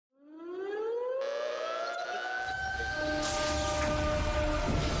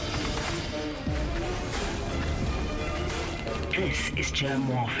This is Germ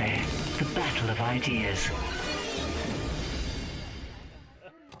Warfare, the battle of ideas.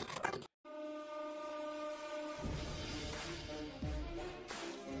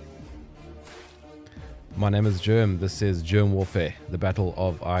 My name is Germ. This is Germ Warfare, the battle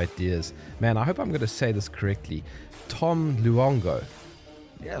of ideas. Man, I hope I'm going to say this correctly. Tom Luongo.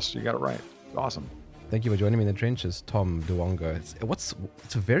 Yes, you got it right. It's awesome. Thank you for joining me in the trenches, Tom Luongo.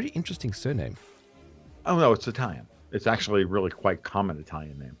 It's a very interesting surname. Oh, no, it's Italian. It's actually really quite common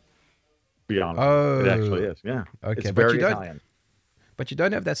Italian name. To be honest. Oh. It actually is, yeah. Okay, it's but very Italian. But you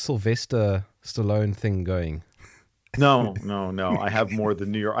don't have that Sylvester Stallone thing going. No. I have more the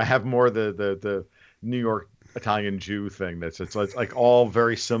New York. I have more the New York Italian Jew thing. It's like all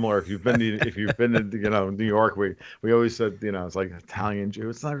very similar. If you've been to New York, we always said it's like Italian Jew.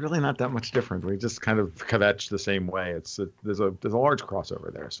 It's not really not that much different. We just kind of kvetch the same way. There's a large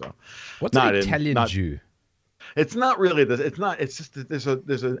crossover there. So what's an Italian Jew? It's not really this. It's not. It's just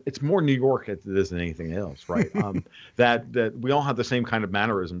it's more New York than anything else, right? That we all have the same kind of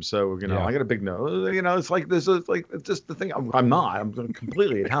mannerisms. So Yeah. I got a big nose. It's like this is like it's just the thing. I'm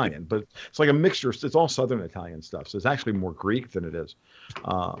completely Italian, but it's like a mixture. It's all Southern Italian stuff. So it's actually more Greek than it is,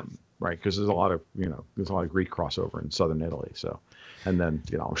 right? Because there's a lot of Greek crossover in Southern Italy. So. And then,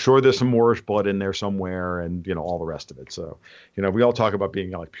 I'm sure there's some Moorish blood in there somewhere and, all the rest of it. So, we all talk about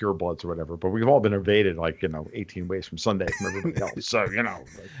being like pure bloods or whatever, but we've all been invaded 18 ways from Sunday from everybody else. So,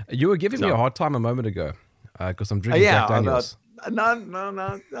 You were giving me a hard time a moment ago because I'm drinking Jack Daniels.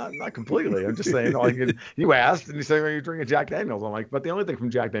 Not completely. I'm just saying, you asked and you say, well, you're drinking Jack Daniels. I'm like, but the only thing from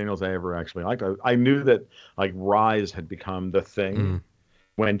Jack Daniels I ever actually liked, I knew that ryes had become the thing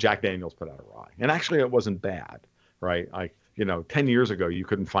when Jack Daniels put out a rye. And actually it wasn't bad, right? 10 years ago, you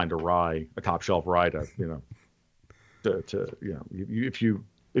couldn't find a top shelf rye if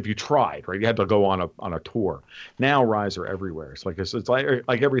you tried, right? You had to go on a tour. Now ryes are everywhere. It's like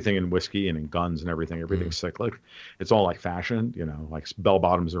everything in whiskey and in guns and everything. Everything's cyclic. It's all like fashion, like bell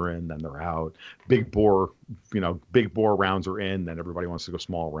bottoms are in, then they're out. Big bore rounds are in, then everybody wants to go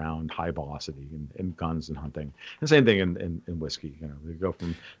small round, high velocity in guns and hunting. And same thing in whiskey. They go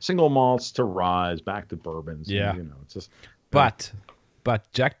from single malts to ryes back to bourbons. Yeah. And, it's just. But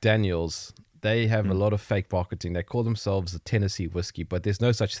Jack Daniels, they have a lot of fake marketing. They call themselves the Tennessee whiskey, but there's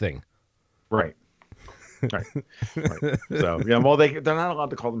no such thing. Right. So, well, they're not allowed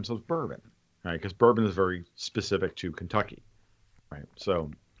to call themselves bourbon, right? Because bourbon is very specific to Kentucky, right? So,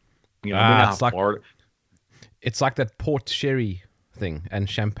 it's like that port sherry thing and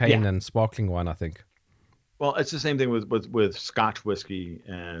champagne and sparkling wine, I think. Well, it's the same thing with Scotch whiskey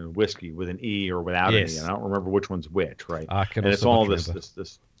and whiskey with an E or without an E. And I don't remember which one's which, right? And it's all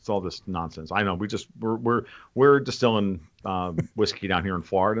it's all this nonsense. I know we're distilling whiskey down here in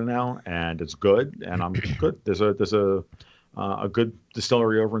Florida now, and it's good, and I'm good. There's a good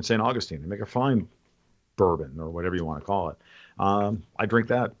distillery over in St. Augustine. They make a fine bourbon or whatever you want to call it. I drink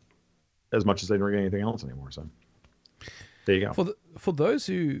that as much as I drink anything else anymore. So there you go. For those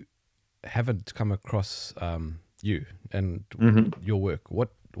who haven't come across you and your work, what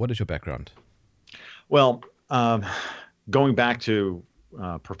is your background? Well, going back to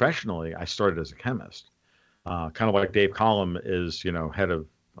professionally, I started as a chemist, kind of like Dave Collum is, head of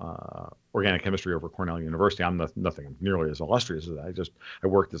organic chemistry over Cornell University. I'm nothing nearly as illustrious as that. I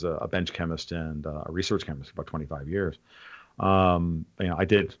worked as a bench chemist and a research chemist for about 25 years. I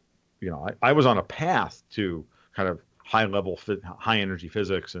did, I was on a path to kind of high energy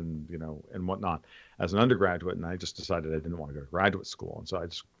physics and whatnot as an undergraduate, and I just decided I didn't want to go to graduate school, and so I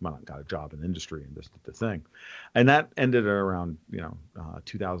just went out and got a job in industry and just did the thing, and that ended around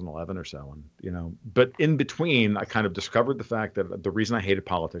 2011 or so, and but in between I kind of discovered the fact that the reason I hated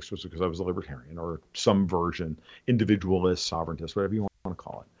politics was because I was a libertarian or some version, individualist, sovereigntist, whatever you want to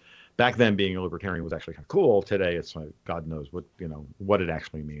call it. Back then, being a libertarian was actually kind of cool. Today, it's like God knows what it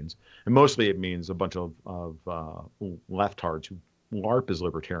actually means. And mostly, it means a bunch of leftards who LARP as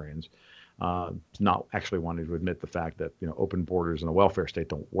libertarians, not actually wanting to admit the fact that open borders and a welfare state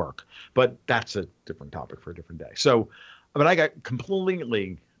don't work. But that's a different topic for a different day. So, but I got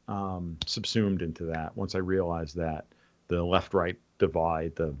completely subsumed into that once I realized that the left-right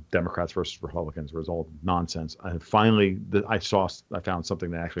divide, the Democrats versus Republicans, was all nonsense. And finally, I found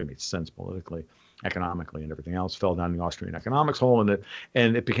something that actually made sense politically, economically, and everything else. Fell down the Austrian economics hole, and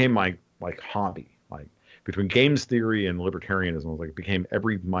it became my hobby. Like between games theory and libertarianism, it became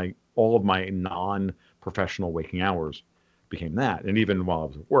all of my non-professional waking hours became that. And even while I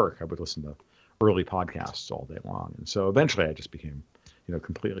was at work, I would listen to early podcasts all day long. And so eventually, I just became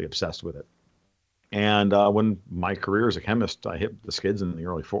completely obsessed with it. And when my career as a chemist, I hit the skids in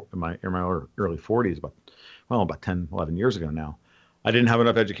my early 40s, about about 10, 11 years ago now. I didn't have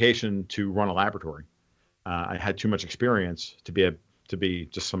enough education to run a laboratory. I had too much experience to be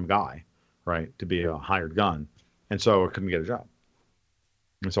just some guy, right? To be a hired gun, and so I couldn't get a job.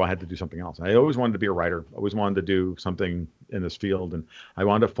 And so I had to do something else. I always wanted to be a writer. I always wanted to do something in this field. And I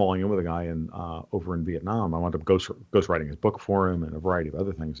wound up falling in with a guy over in Vietnam. I wound up ghostwriting his book for him and a variety of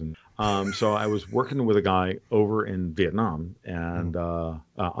other things. And so I was working with a guy over in Vietnam and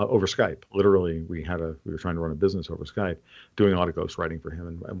over Skype. Literally, we were trying to run a business over Skype, doing a lot of ghostwriting for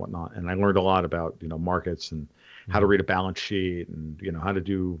him and whatnot. And I learned a lot about markets and how to read a balance sheet and how to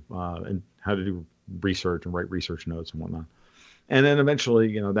do research and write research notes and whatnot. And then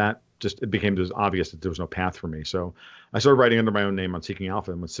eventually, that it became just obvious that there was no path for me. So I started writing under my own name on Seeking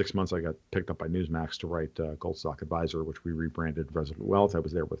Alpha. And within 6 months, I got picked up by Newsmax to write Gold Stock Advisor, which we rebranded Resolute Wealth. I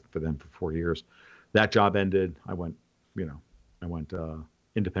was there for them for 4 years. That job ended. I went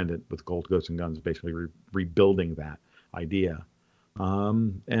independent with Gold, Goats, and Guns, basically rebuilding that idea.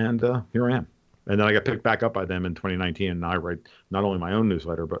 And here I am. And then I got picked back up by them in 2019. And now I write not only my own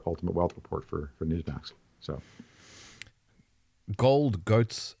newsletter, but Ultimate Wealth Report for Newsmax. So. Gold,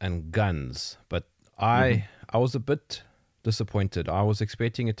 Goats, and Guns, but I was a bit disappointed. I was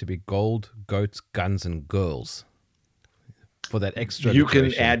expecting it to be Gold, Goats, Guns, and Girls for that extra. You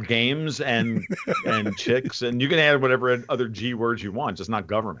can add games and chicks, and you can add whatever other G words you want, just not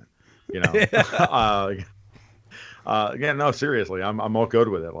government. Yeah, no, seriously, I'm all good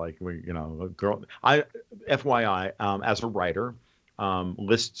with it. Like girl. FYI, as a writer.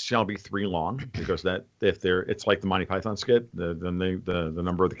 Lists shall be 3 long because it's like the Monty Python skit. The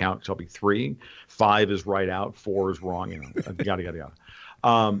number of the count shall be 3. 5 is right out. 4 is wrong. Yada yada yada.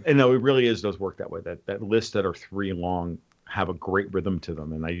 And no, it really does work that way. That lists that are 3 long have a great rhythm to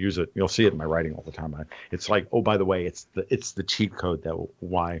them, and I use it. You'll see it in my writing all the time. It's like, oh, by the way, it's the cheat code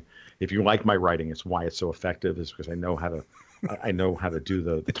why if you like my writing, it's why it's so effective is because I know how to do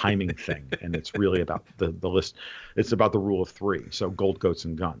the timing thing, and it's really about the list. It's about the rule of 3. So Gold, Goats,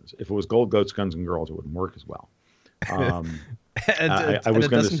 and Guns. If it was Gold, Goats, Guns, and Girls, it wouldn't work as well. It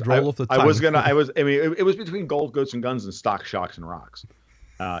was between Gold, Goats, and Guns and Stock, Shocks, and Rocks,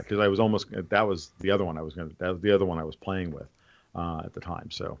 because that was the other one I was playing with at the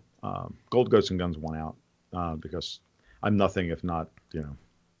time. So Gold, Goats, and Guns won out because I'm nothing if not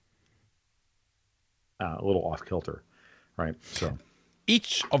a little off kilter. Right. So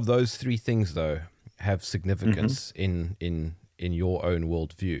each of those 3 things, though, have significance in your own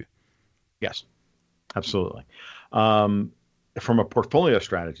worldview. Yes, absolutely. From a portfolio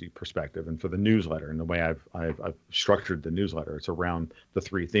strategy perspective, and for the newsletter and the way I've structured the newsletter, it's around the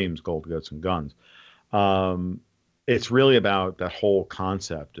 3 themes: Gold, Goats, and Guns. It's really about that whole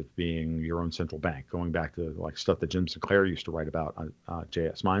concept of being your own central bank, going back to like stuff that Jim Sinclair used to write about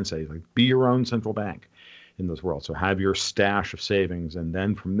JS Mindset. Like, be your own central bank in this world. So have your stash of savings, and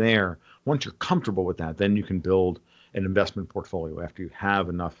then from there, once you're comfortable with that, then you can build an investment portfolio after you have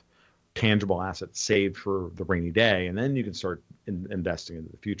enough tangible assets saved for the rainy day, and then you can start investing into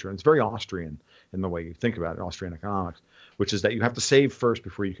the future. And it's very Austrian in the way you think about it, Austrian economics, which is that you have to save first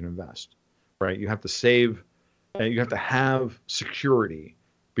before you can invest, right? You have to save, and you have to have security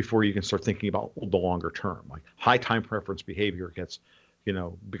before you can start thinking about the longer term. Like, high time preference behavior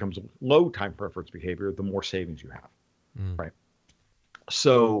becomes low time preference behavior the more savings you have, right?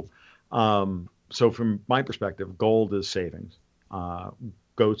 So from my perspective, gold is savings.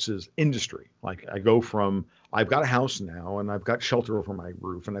 Goats is industry. Like, I go from, I've got a house now, and I've got shelter over my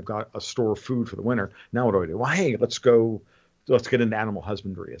roof, and I've got a store of food for the winter. Now what do? Well, hey, let's get into animal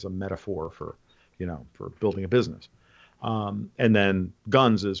husbandry as a metaphor for building a business. And then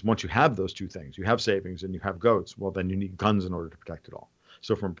guns is, once you have those 2 things, you have savings and you have goats, well, then you need guns in order to protect it all.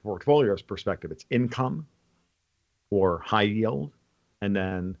 So from a portfolio's perspective, it's income or high yield. And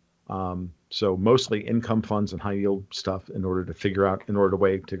then, so mostly income funds and high yield stuff in order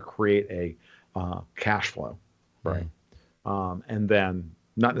to create a cash flow, right? And then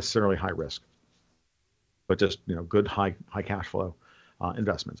not necessarily high risk, but just, good high cash flow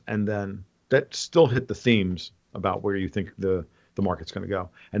investments. And then that still hit the themes about where you think the market's going to go.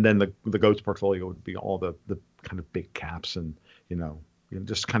 And then the goats portfolio would be all the kind of big caps and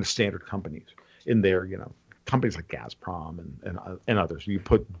just kind of standard companies in there, companies like Gazprom and others. You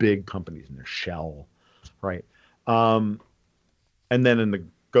put big companies in there, Shell, right? And then in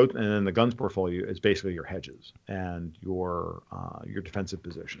the guns portfolio is basically your hedges and your defensive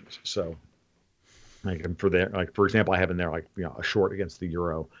positions. So for example, I have in there a short against the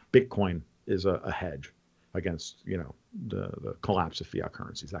euro. Bitcoin is a hedge against the collapse of fiat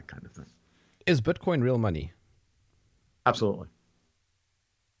currencies, that kind of thing. Is Bitcoin real money? Absolutely,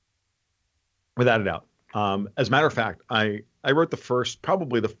 without a doubt. As a matter of fact, I wrote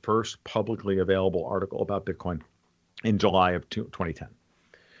probably the first publicly available article about Bitcoin in July of 2010.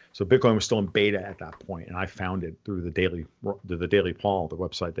 So Bitcoin was still in beta at that point, and I found it through the Daily Paul, the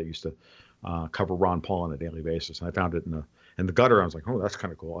website that used to cover Ron Paul on a daily basis. And I found it in the gutter. I was like, oh, that's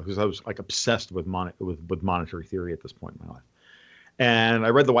kind of cool, because I was like obsessed with monetary theory at this point in my life. And I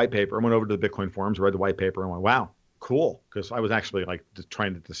read the white paper. I went over to the Bitcoin forums, read the white paper, and went, wow, cool, because I was actually like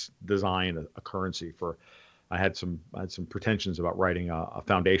trying to design a currency for. I had some pretensions about writing a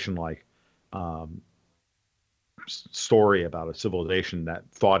foundation like story about a civilization that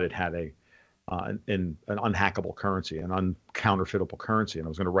thought it had an unhackable currency, an uncounterfeitable currency, and I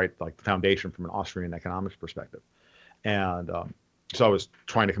was going to write like the foundation from an Austrian economics perspective, and so I was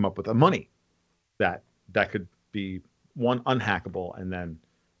trying to come up with a money that could be one unhackable and then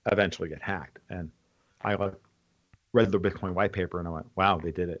eventually get hacked. And I read the Bitcoin white paper and I went, wow,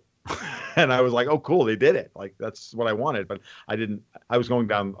 they did it. And I was like, oh, cool, they did it. Like, that's what I wanted. But I was going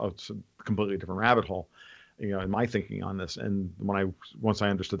down a completely different rabbit hole, in my thinking on this. And once I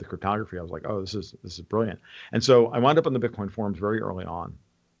understood the cryptography, I was like, oh, this is brilliant. And so I wound up on the Bitcoin forums very early on.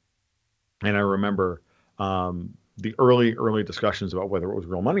 And I remember the early discussions about whether it was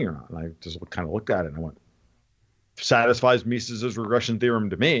real money or not. And I just kind of looked at it and I went, satisfies Mises's regression theorem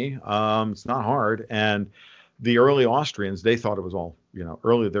to me. It's not hard. And the early Austrians, they thought it was all, the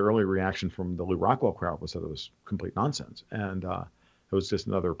early reaction from the Lew Rockwell crowd was that it was complete nonsense. And it was just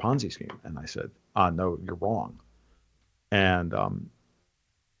another Ponzi scheme. And I said, no, you're wrong. And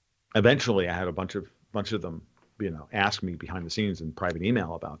eventually I had a bunch of them, ask me behind the scenes in private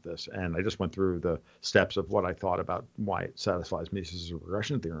email about this. And I just went through the steps of what I thought about why it satisfies Mises's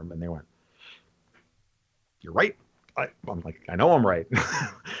regression theorem. And they went, you're right. I'm like, I know I'm right.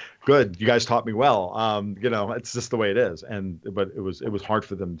 Good. You guys taught me well. It's just the way it is. But it was hard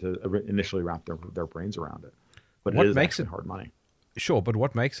for them to initially wrap their brains around it. But what it is makes it hard money. Sure, but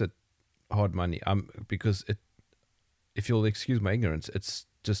what makes it hard money? Because if you'll excuse my ignorance, it's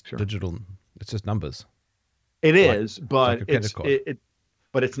just digital. It's just numbers. It is, but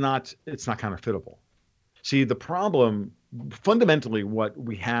it's not counterfeitable. See, the problem fundamentally, what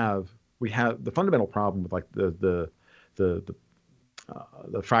we have the fundamental problem with like the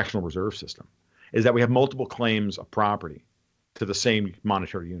fractional reserve system is that we have multiple claims of property to the same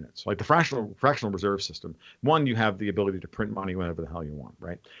monetary units. Like the fractional reserve system, one, you have the ability to print money whenever the hell you want,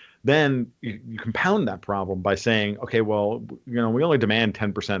 right? Then you compound that problem by saying, okay, well, we only demand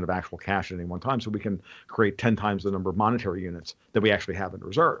 10% of actual cash at any one time, so we can create 10 times the number of monetary units that we actually have in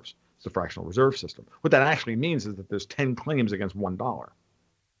reserves. It's the fractional reserve system. What that actually means is that there's 10 claims against $1.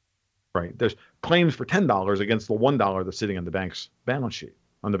 Right. There's claims for $10 against the $1 that's sitting on the bank's balance sheet,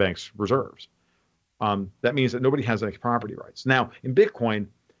 on the bank's reserves. That means that nobody has any property rights. Now, in Bitcoin,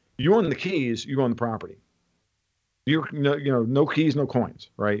 you own the keys, you own the property. No keys, no coins,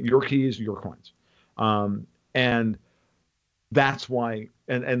 right? Your keys, your coins. And that's why,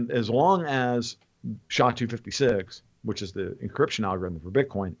 and as long as SHA-256, which is the encryption algorithm for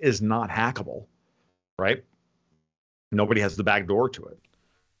Bitcoin, is not hackable, right? Nobody has the back door to it.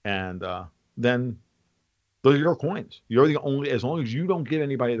 And then those are your coins. You're the only, as long as you don't give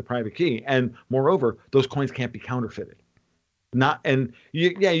anybody the private key. And moreover, those coins can't be counterfeited.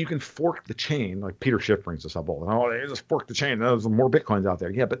 You can fork the chain, like Peter Schiff brings this up all the time. Oh, they just fork the chain. There's more Bitcoins out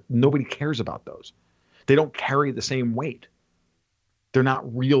there. Yeah, but nobody cares about those. They don't carry the same weight. They're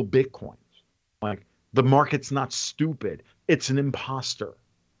not real Bitcoins. Like, the market's not stupid. It's an imposter.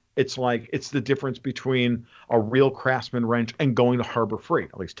 It's the difference between a real Craftsman wrench and going to Harbor Freight.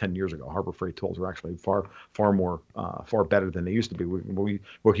 At least 10 years ago, Harbor Freight tools were actually far better than they used to be.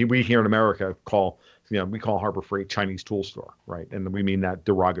 We here in America call Harbor Freight Chinese tool store, right? And we mean that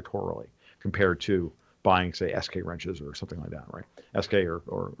derogatorily compared to buying, say, SK wrenches or something like that, right? SK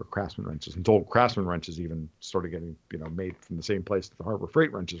or Craftsman wrenches. Until Craftsman wrenches even started getting made from the same place that the Harbor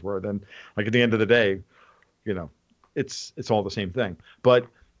Freight wrenches were. Then, like, at the end of the day, it's all the same thing. But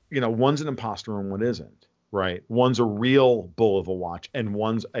one's an imposter and one isn't, right? One's a real Bulova watch and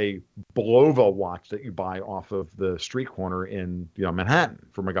one's a Bulova watch that you buy off of the street corner in Manhattan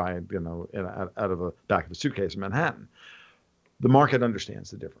from a guy out of the back of a suitcase in Manhattan. The market understands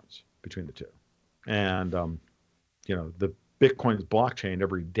the difference between the two, and the Bitcoin's blockchain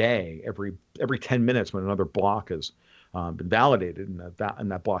every day, every 10 minutes when another block has been validated and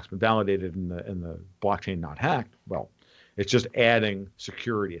that block's been validated and the blockchain not hacked, well, it's just adding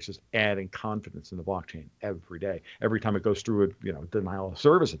security. It's just adding confidence in the blockchain every day. Every time it goes through a denial of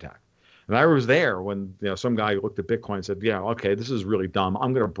service attack. And I was there when some guy looked at Bitcoin and said, yeah, okay, this is really dumb.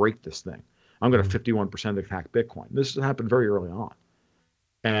 I'm going to break this thing. I'm going to 51% attack Bitcoin. This happened very early on.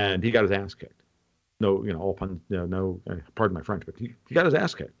 And he got his ass kicked. no, all pun, no, pardon my French, but he got his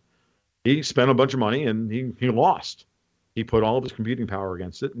ass kicked. He spent a bunch of money and he lost. He put all of his computing power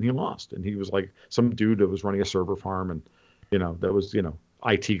against it and he lost. And he was like some dude that was running a server farm and, that was,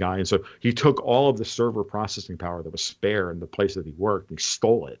 IT guy. And so he took all of the server processing power that was spare in the place that he worked and he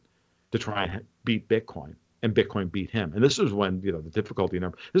stole it to try and beat Bitcoin. And Bitcoin beat him. And this is when, the difficulty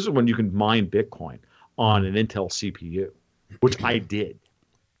number, this is when you can mine Bitcoin on an Intel CPU, which I did.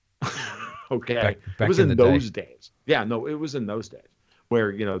 Okay. Back it was in in the those day. days. Yeah, no, it was in those days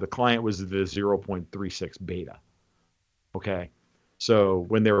where, the client was the 0.36 beta. Okay. So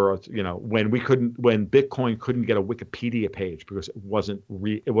when there were, when Bitcoin couldn't get a Wikipedia page because it wasn't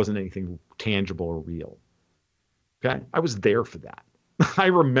anything tangible or real. Okay. I was there for that. I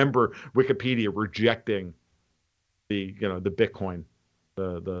remember Wikipedia rejecting the Bitcoin,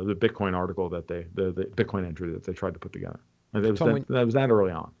 the Bitcoin article that the Bitcoin entry that they tried to put together. And it was Tom, that was that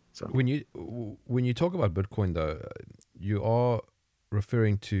early on. So when you talk about Bitcoin, though, you are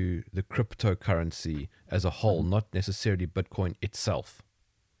referring to the cryptocurrency as a whole, not necessarily Bitcoin itself.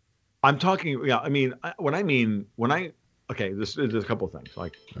 I'm talking. Yeah, I mean, okay, there's a couple of things.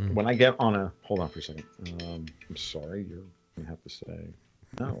 Like when I get on a, hold on for a second. I'm sorry, you're gonna have to say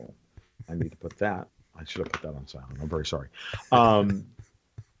no. I need to put that. I should have put that on silent. I'm very sorry.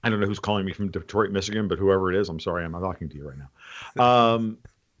 I don't know who's calling me from Detroit, Michigan, but whoever it is, I'm sorry, I'm not talking to you right now.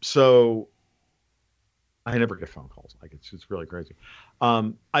 So I never get phone calls. Like it's really crazy.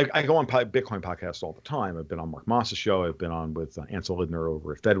 I go on Bitcoin podcasts all the time. I've been on Mark Moss's show. I've been on with Ansel Lidner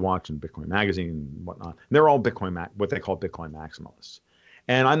over at FedWatch and Bitcoin Magazine and whatnot. And they're all what they call Bitcoin maximalists.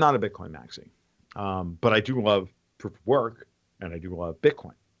 And I'm not a Bitcoin maxi, but I do love proof of work and I do love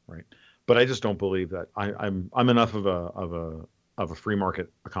Bitcoin, right? But I just don't believe that I'm enough of a free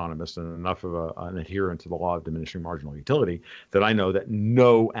market economist and enough of an adherent to the law of diminishing marginal utility that I know that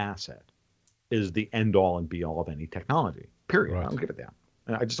no asset is the end all and be all of any technology, period. Right. I don't give a damn.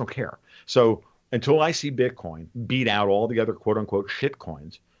 I just don't care. So until I see Bitcoin beat out all the other quote unquote shit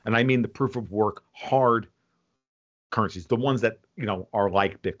coins, and I mean the proof of work hard currencies, the ones that, are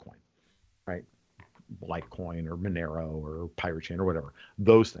like Bitcoin, right? Litecoin or Monero or Pirate Chain or whatever,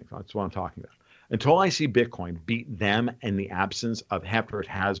 those things. That's what I'm talking about. Until I see Bitcoin beat them in the absence of after it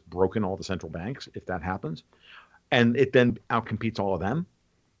has broken all the central banks, if that happens, and it then outcompetes all of them,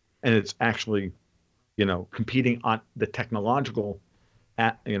 and it's actually, competing on the technological,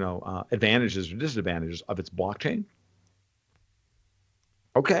 advantages or disadvantages of its blockchain.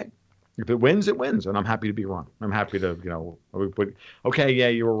 Okay, if it wins, it wins, and I'm happy to be wrong. I'm happy to, okay, yeah,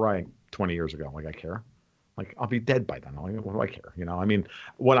 you were right 20 years ago. Like I care. Like I'll be dead by then. What do I care? I mean,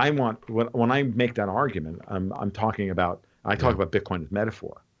 what I want when I make that argument, I'm talking about. I talk about Bitcoin as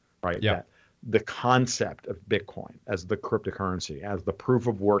metaphor, right? Yeah. That the concept of Bitcoin as the cryptocurrency, as the proof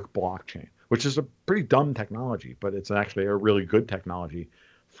of work blockchain, which is a pretty dumb technology, but it's actually a really good technology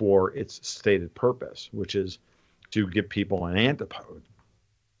for its stated purpose, which is to give people an antipode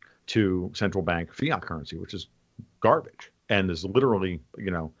to central bank fiat currency, which is garbage and is literally,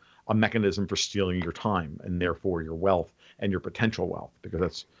 a mechanism for stealing your time and therefore your wealth and your potential wealth, because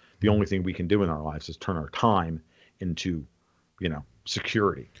that's the only thing we can do in our lives is turn our time into,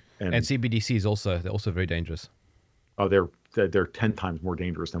 security. And CBDC is also very dangerous. Oh, they're 10 times more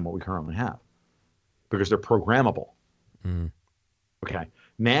dangerous than what we currently have because they're programmable. Okay.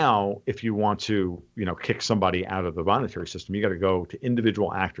 Now, if you want to, kick somebody out of the monetary system, you got to go to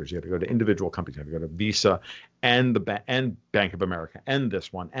individual actors. You got to go to individual companies. You got to go to Visa and and Bank of America and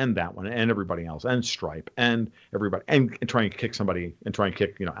this one and that one and everybody else and Stripe and everybody and try and kick somebody and try and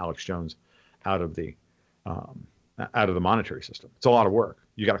kick, Alex Jones out of the monetary system. It's a lot of work.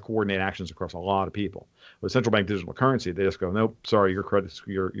 You got to coordinate actions across a lot of people. With central bank digital currency, they just go, nope, sorry,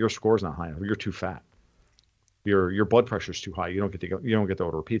 your score's not high enough. You're too fat. Your blood pressure's too high. You don't get to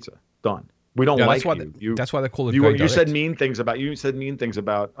order a pizza. Done. We don't like you. That's why they call it. You said mean things about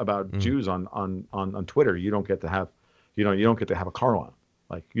Jews on Twitter. You don't get to have, you don't get to have a car loan.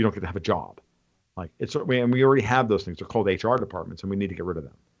 Like you don't get to have a job. Like and we already have those things. They're called HR departments, and we need to get rid of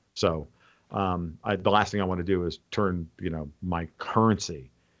them. So the last thing I want to do is turn my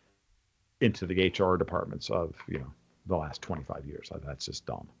currency into the HR departments of the last 25 years. That's just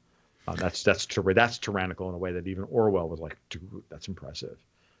dumb. That's tyrannical in a way that even Orwell was like, dude, that's impressive.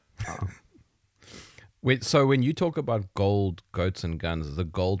 So when you talk about gold, goats, and guns, the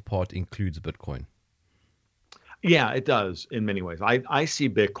gold part includes Bitcoin. Yeah, it does in many ways. I see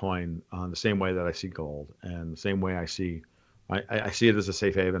Bitcoin the same way that I see gold, and the same way I see it as a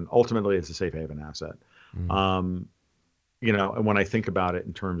safe haven. Ultimately, it's a safe haven asset. And when I think about it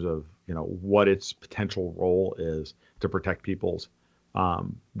in terms of what its potential role is to protect people's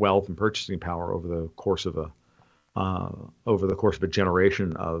wealth and purchasing power over the course of a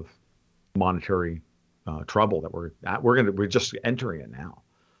generation of monetary trouble that we're just entering it now.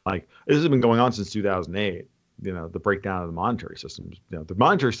 Like this has been going on since 2008. The breakdown of the monetary system. The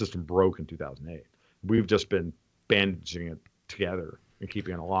monetary system broke in 2008. We've just been bandaging it together and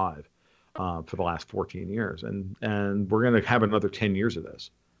keeping it alive for the last 14 years, and we're going to have another 10 years of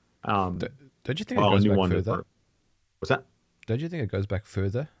this. Don't you think it goes back further? What's that? Don't you think it goes back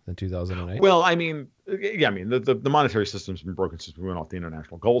further than 2008? Well, I mean, yeah, I mean the monetary system's been broken since we went off the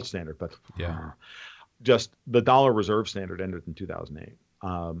international gold standard, but just the dollar reserve standard ended in 2008.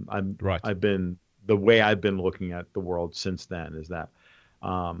 The way I've been looking at the world since then is that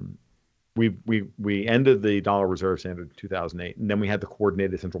we ended the dollar reserve standard in 2008, and then we had the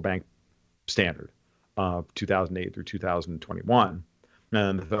coordinated central bank standard of 2008 through 2021,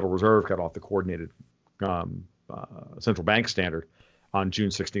 and the Federal Reserve got off the coordinated central bank standard on June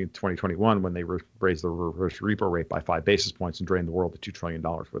 16th, 2021, when they raised the reverse repo rate by 5 basis points and drained the world of $2 trillion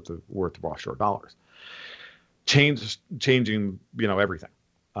worth of offshore dollars, changing everything.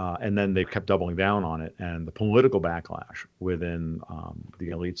 And then they've kept doubling down on it, and the political backlash within the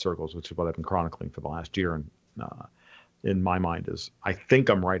elite circles, which is what I've been chronicling for the last year, and in my mind is I think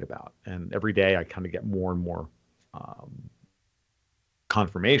I'm right about. And every day I kind of get more and more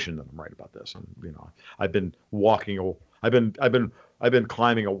confirmation that I'm right about this. And I've been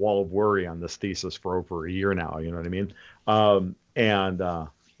climbing a wall of worry on this thesis for over a year now. You know what I mean?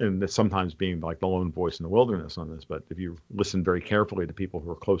 And sometimes being like the lone voice in the wilderness on this. But if you listen very carefully to people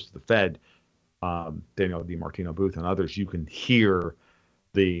who are close to the Fed, Daniel DiMartino Booth and others, you can hear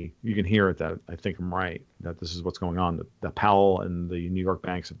it that I think I'm right, that this is what's going on. That Powell and the New York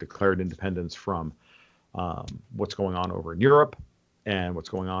banks have declared independence from what's going on over in Europe and what's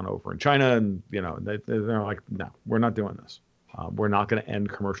going on over in China. And, they're like, no, we're not doing this. We're not going to end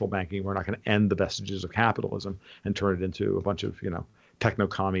commercial banking. We're not going to end the vestiges of capitalism and turn it into a bunch of,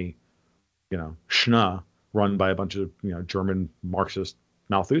 techno-commie, schna run by a bunch of, German Marxist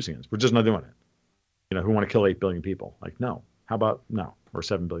Malthusians. We're just not doing it. Who want to kill 8 billion people? Like, no. How about no? Or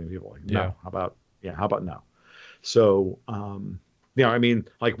 7 billion people? Like, no. How about no? So, I mean,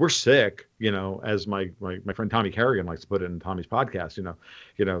 like we're sick, as my friend Tommy Kerrigan likes to put it in Tommy's podcast,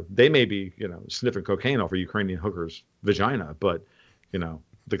 they may be, sniffing cocaine off a Ukrainian hooker's vagina, but, they're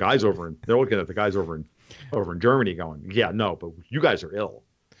looking at the guys over in Germany going, yeah, no, but you guys are ill.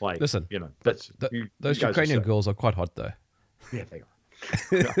 Like, listen, those you Ukrainian girls are quite hot though. Yeah, they are.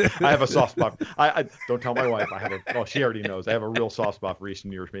 I have a soft spot. I don't tell my wife. She already knows. I have a real soft spot for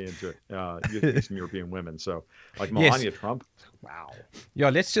Eastern European women. So like Melania Trump. Wow. Yeah,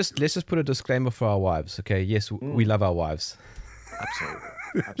 let's just put a disclaimer for our wives. Okay. Yes, we love our wives.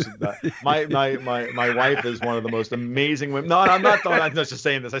 Absolutely. My wife is one of the most amazing women. No, I'm not just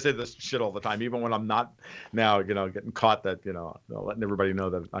saying this. I say this shit all the time, even when I'm not now, getting caught that, letting everybody know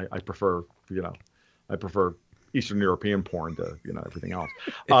that I prefer Eastern European porn to everything else.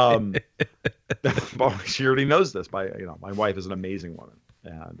 Well, she already knows this. My wife is an amazing woman,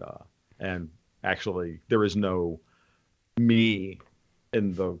 and actually there is no me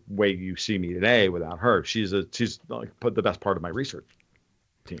in the way you see me today without her. She's like put the best part of my research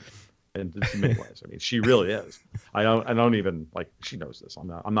team, in many ways. I mean, she really is. I don't even like. She knows this.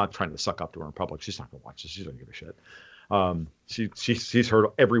 I'm not trying to suck up to her in public. She's not gonna watch this. She doesn't give a shit. She's heard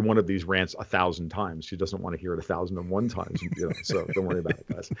every one of these rants 1,000 times. She doesn't want to hear it 1,001 times. So don't worry about it,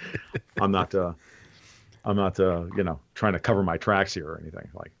 guys. I'm not trying to cover my tracks here or anything.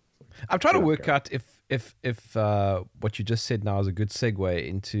 Like, I'm trying to work out if what you just said now is a good segue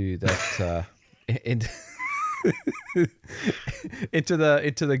into that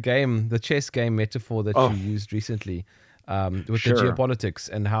into the game, the chess game metaphor that you used recently with the geopolitics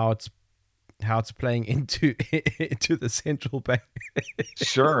and how it's playing into the central bank.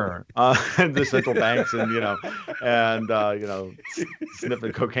 Sure. The central banks and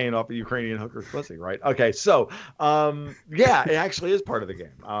sniffing cocaine off a Ukrainian hooker's pussy, right? Okay, so it actually is part of the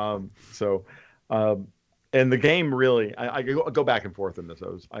game. And the game really, I go back and forth in this.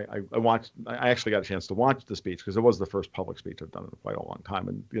 I actually got a chance to watch the speech because it was the first public speech I've done in quite a long time.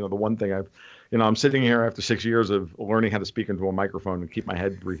 And the one thing I'm sitting here after 6 years of learning how to speak into a microphone and keep my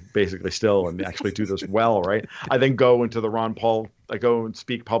head basically still and actually do this well, right? I then go into the Ron Paul, I go and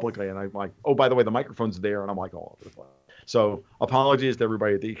speak publicly, and I'm like, oh, by the way, the microphone's there, and I'm like all over the place. So apologies to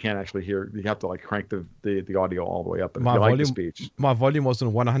everybody that you can't actually hear. You have to like crank the audio all the way up. And like the speech. My volume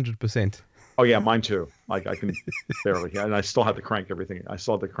wasn't 100%. Oh yeah, mine too. Like I can barely, and I still had to crank everything. I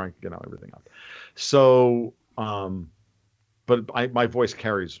still had to crank, everything up. So, but my voice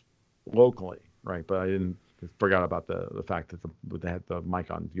carries locally, right? But I didn't Forgot about the fact that they had the mic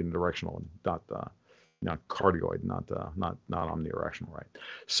on unidirectional and not cardioid, not omnidirectional, right?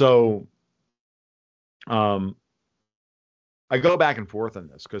 So, I go back and forth on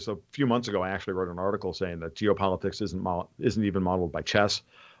this because a few months ago I actually wrote an article saying that geopolitics isn't even modeled by chess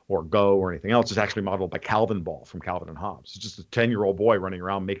or Go or anything else. It's actually modeled by Calvin Ball from Calvin and Hobbes. It's just a 10-year-old boy running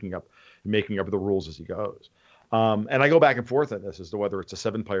around making up the rules as he goes. And I go back and forth on this as to whether it's a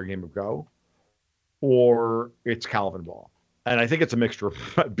 7-player game of Go or it's Calvin Ball. And I think it's a mixture of,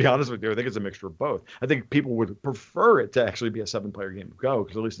 to be honest with you, I think it's a mixture of both. I think people would prefer it to actually be a 7-player game of Go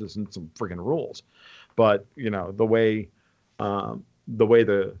because at least there's some freaking rules. But, the way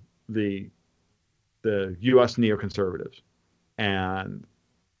the U.S. neoconservatives and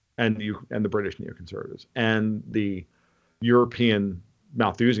the British neoconservatives and the European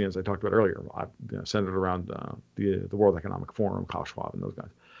Malthusians I talked about earlier, centered around the World Economic Forum, Klaus Schwab, and those guys.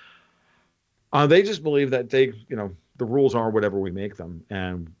 They just believe that the rules are whatever we make them,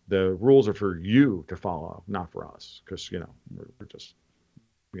 and the rules are for you to follow, not for us, because we're just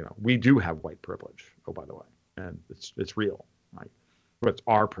we do have white privilege. Oh, by the way, and it's real, right? But it's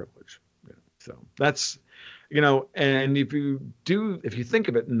our privilege. So that's and if you think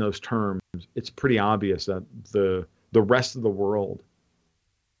of it in those terms, it's pretty obvious that the rest of the world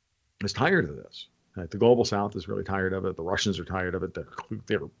is tired of this. Right? The global South is really tired of it. The Russians are tired of it.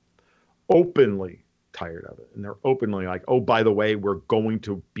 They're openly tired of it, and they're openly like, oh, by the way, we're going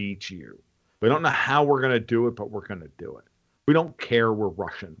to beat you. We don't know how we're going to do it, but we're going to do it. We don't care. We're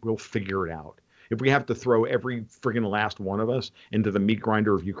Russian. We'll figure it out. If we have to throw every friggin' last one of us into the meat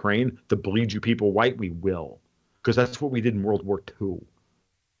grinder of Ukraine to bleed you people white, we will. Because that's what we did in World War II.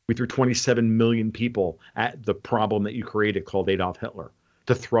 We threw 27 million people at the problem that you created called Adolf Hitler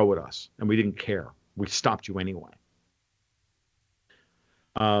to throw at us, and we didn't care. We stopped you anyway.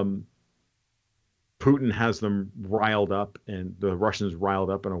 Putin has them riled up, and the Russians riled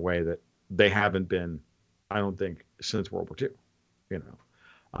up in a way that they haven't been, I don't think, since World War II.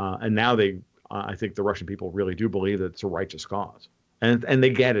 And now I think the Russian people really do believe that it's a righteous cause. And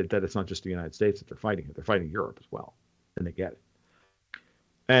they get it, that it's not just the United States that they're fighting it. They're fighting Europe as well. And they get it.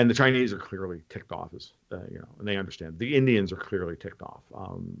 And the Chinese are clearly ticked off, and they understand. The Indians are clearly ticked off.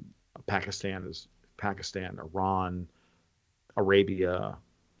 Pakistan, Iran, Arabia,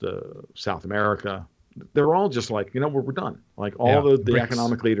 the South America. They're all just like, we're done. Like all the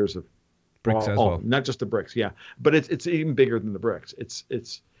economic leaders of BRICS as well. Not just the BRICS, yeah. But it's even bigger than the BRICS.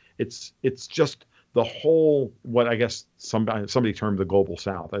 It's just the whole, what I guess somebody termed the global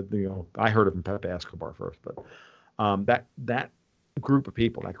South. I heard it from Pepe Escobar first, but that group of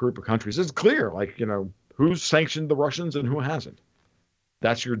people, that group of countries, it's clear, like, who's sanctioned the Russians and who hasn't.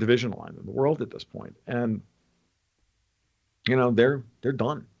 That's your division line in the world at this point. And, they're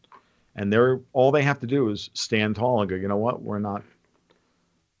done. And all they have to do is stand tall and go, you know what, we're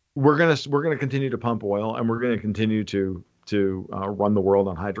going to continue to pump oil, and we're going to continue to run the world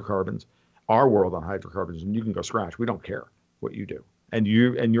on hydrocarbons, our world on hydrocarbons, and you can go scratch. We don't care what you do. And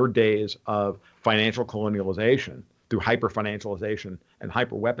your days of financial colonialization through hyper-financialization and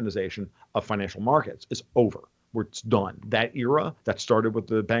hyper-weaponization of financial markets is over. It's done. That era that started with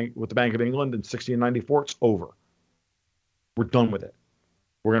the Bank of England in 1694, it's over. We're done with it.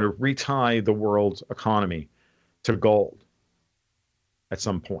 We're going to retie the world's economy to gold at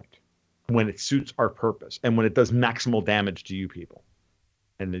some point when it suits our purpose and when it does maximal damage to you people.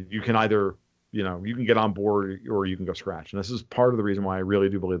 And you can either, you can get on board or you can go scratch. And this is part of the reason why I really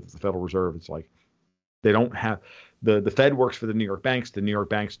do believe that the Federal Reserve, it's like they don't have the Fed works for the New York banks. The New York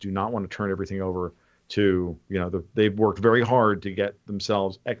banks do not want to turn everything over to, they've worked very hard to get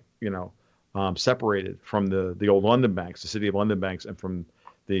themselves, separated from the old London banks, the City of London banks, and from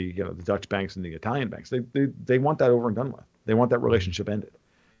the Dutch banks and the Italian banks. They want that over and done with. They want that relationship ended.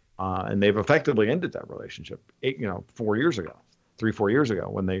 And they've effectively ended that relationship 4 years ago, 3-4 years ago,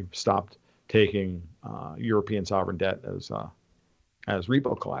 when they stopped taking European sovereign debt as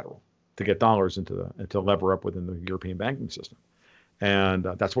repo collateral to get dollars to lever up within the European banking system. And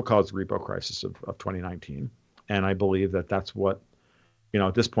that's what caused the repo crisis of 2019. And I believe that that's what,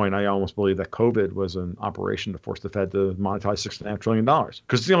 at this point, I almost believe that COVID was an operation to force the Fed to monetize $6.5 trillion,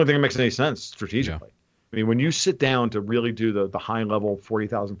 because it's the only thing that makes any sense strategically. Yeah. I mean, when you sit down to really do the high level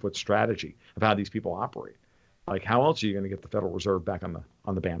 40,000-foot strategy of how these people operate, like how else are you going to get the Federal Reserve back on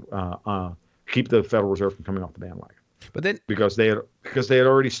the band, keep the Federal Reserve from coming off the bandwagon? But then because they had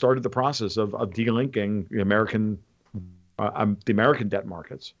already started the process of delinking the American debt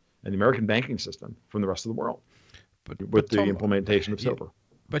markets and the American banking system from the rest of the world, with the implementation of SOFR.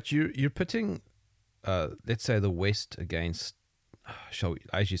 But you're pitting, let's say, the West against shall we,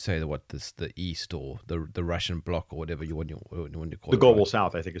 as you say, the East or the Russian bloc or whatever you want to call the it. global Right?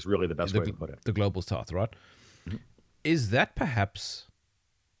 South, I think, is really the best way to put it. The global South, right? Mm-hmm. Is that perhaps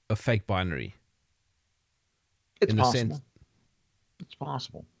a fake binary? It's possible. It's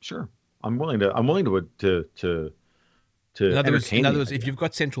possible. Sure. I'm willing to in other words, if you've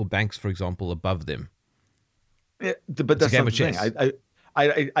got central banks, for example, above them. Yeah, but that's not the thing.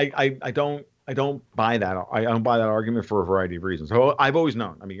 I don't buy that. I don't buy that argument for a variety of reasons. So I've always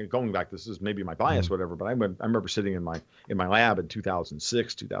known. I mean, going back, this is maybe my bias, whatever. But I remember sitting in my lab in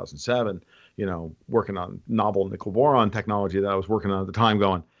 2006, 2007, working on novel nickel boron technology that I was working on at the time,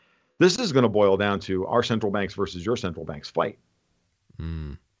 going, this is going to boil down to our central banks versus your central banks fight.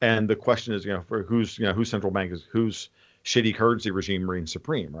 And the question is, for whose central bank is whose shitty currency regime reigns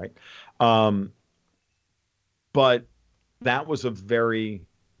supreme, right? But that was a very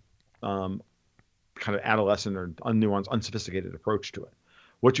kind of adolescent or unnuanced, unsophisticated approach to it.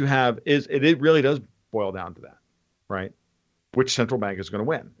 What you have is it really does boil down to that, right? Which central bank is going to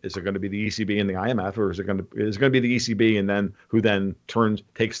win? Is it going to be the ECB and the IMF, or is it going to be the ECB and then who then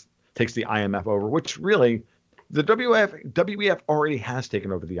takes the IMF over? Which really, the WEF already has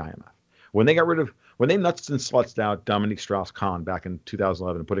taken over the IMF. When they nuts and slutsed out Dominique Strauss-Kahn back in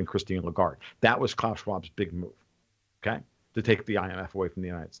 2011 and put in Christine Lagarde, that was Klaus Schwab's big move, okay, to take the IMF away from the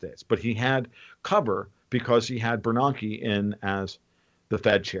United States. But he had cover because he had Bernanke in as the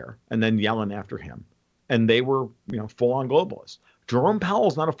Fed chair and then Yellen after him. And they were, full-on globalists. Jerome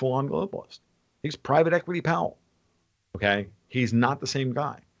Powell's not a full-on globalist. He's private equity Powell, okay? He's not the same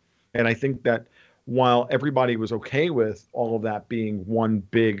guy. And I think that while everybody was okay with all of that being one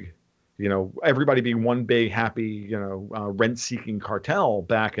big, everybody being one big happy, rent-seeking cartel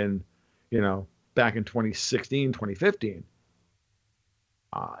back in 2016, 2015,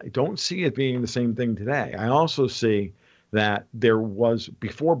 I don't see it being the same thing today. I also see that there was,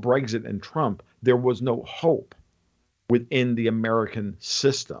 before Brexit and Trump, there was no hope within the American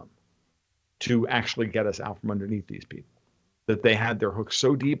system to actually get us out from underneath these people. That they had their hooks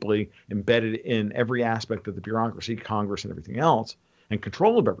so deeply embedded in every aspect of the bureaucracy, Congress, and everything else, and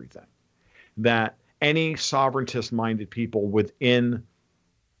control of everything, that any sovereigntist-minded people within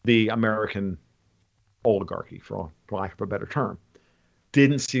the American oligarchy, for lack of a better term,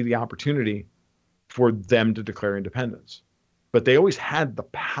 didn't see the opportunity for them to declare independence. But they always had the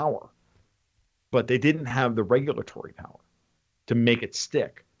power, but they didn't have the regulatory power to make it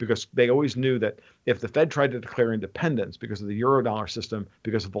stick, because they always knew that if the Fed tried to declare independence because of the Eurodollar system,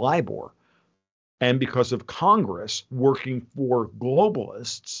 because of LIBOR, and because of Congress working for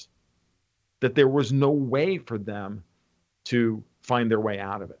globalists, that there was no way for them to find their way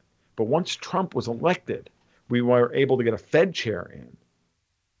out of it. But once Trump was elected, we were able to get a Fed chair in,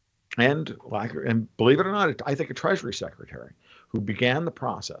 and believe it or not, I think a Treasury Secretary who began the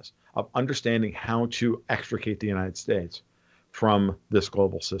process of understanding how to extricate the United States from this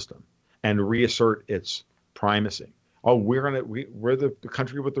global system and reassert its primacy. Oh, we're the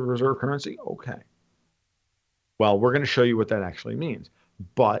country with the reserve currency? Okay. Well, we're going to show you what that actually means.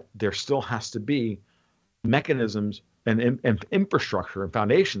 But there still has to be mechanisms and infrastructure and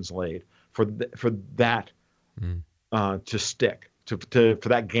foundations laid for that to stick, for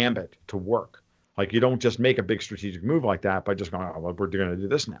that gambit to work. Like, you don't just make a big strategic move like that by just going, oh, well, we're going to do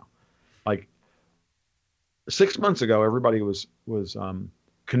this now. Like 6 months ago, everybody was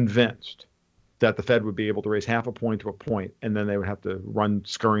convinced that the Fed would be able to raise half a point to a point, and then they would have to run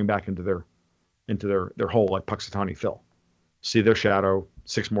scurrying back into their hole like Punxsutawney Phil, see their shadow,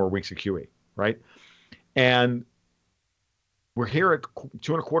 6 more weeks of QE, right? And we're here at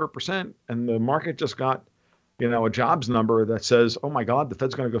 2.25%, and the market just got, a jobs number that says, oh my God, the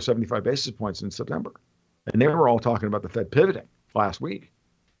Fed's going to go 75 basis points in September. And they were all talking about the Fed pivoting last week.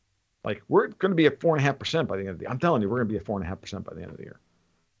 Like, we're going to be at 4.5% by the end of the year. I'm telling you, we're going to be at 4.5% by the end of the year.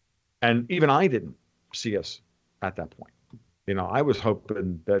 And even I didn't see us at that point. I was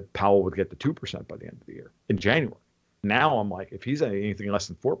hoping that Powell would get to 2% by the end of the year in January. Now I'm like, if he's anything less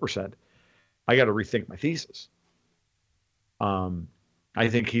than 4%, I got to rethink my thesis. I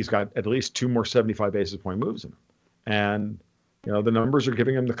think he's got at least 2 more 75 basis point moves in him. And, the numbers are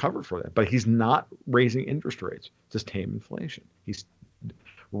giving him the cover for that. But he's not raising interest rates to tame inflation. He's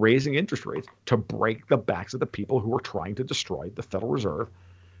raising interest rates to break the backs of the people who are trying to destroy the Federal Reserve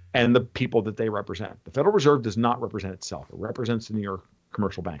and the people that they represent. The Federal Reserve does not represent itself. It represents the New York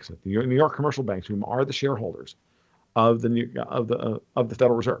commercial banks. The New York commercial banks, whom are the shareholders of the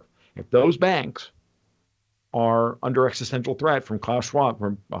Federal Reserve. If those banks are under existential threat from Klaus Schwab,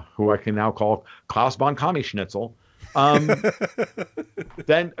 who I can now call Klaus von Kami Schnitzel,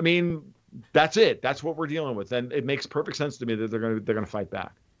 then, That's it. That's what we're dealing with, and it makes perfect sense to me that they're going to fight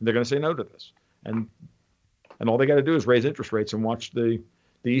back. They're going to say no to this, and all they got to do is raise interest rates and watch the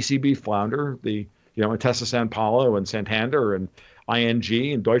ECB flounder, Intesa San Paulo and Santander and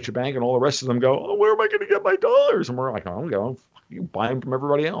ING and Deutsche Bank and all the rest of them go, oh, where am I going to get my dollars? And we're like, oh, go, you buy them from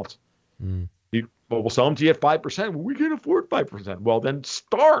everybody else. We'll sell them to you at 5%. Well, we can't afford 5%. Well, then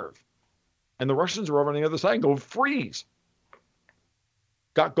starve. And the Russians are over on the other side and go freeze.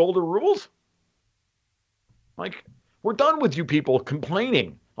 Got golden rules? Like, we're done with you people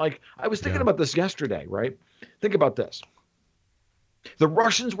complaining. Like, I was thinking about this yesterday, right? Think about this. The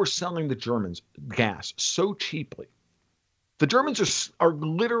Russians were selling the Germans gas so cheaply. The Germans are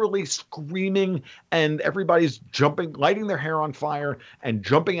literally screaming, and everybody's jumping, lighting their hair on fire and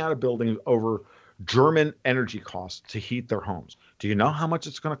jumping out of buildings over German energy costs to heat their homes. Do you know how much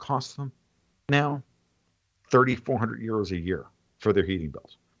it's going to cost them now? 3,400 euros a year for their heating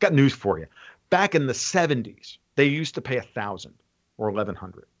bills. Got news for you. Back in the 70s, they used to pay 1,000 or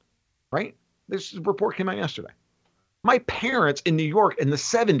 1,100, right? This report came out yesterday. My parents in New York in the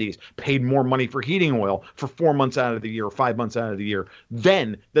 70s paid more money for heating oil for 4 months out of the year, 5 months out of the year,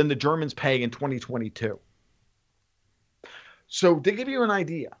 than the Germans pay in 2022. So to give you an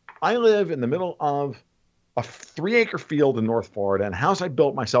idea, I live in the middle of a 3-acre field in North Florida and a house I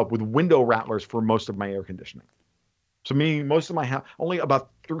built myself with window rattlers for most of my air conditioning. So meaning most of my house, only about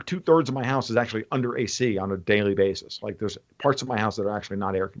 2/3 of my house is actually under AC on a daily basis. Like there's parts of my house that are actually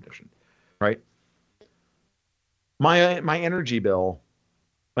not air conditioned, right? My energy bill,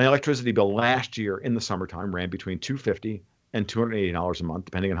 my electricity bill last year in the summertime ran between $250 and $280 a month,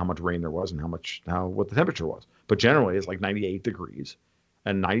 depending on how much rain there was and what the temperature was. But generally, it's like 98 degrees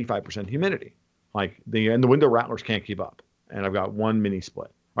and 95% humidity. Like the window rattlers can't keep up. And I've got one mini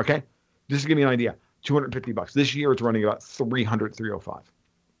split. Okay, just to give you an idea, $250. This year it's running about $305.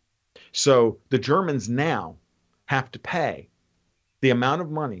 So the Germans now have to pay the amount of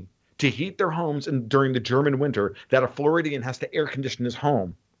money to heat their homes during the German winter that a Floridian has to air condition his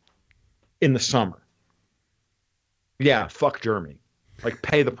home in the summer. Yeah, fuck Germany. Like,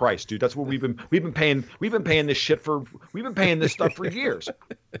 pay the price, dude. That's what we've been paying. We've been paying this stuff for years.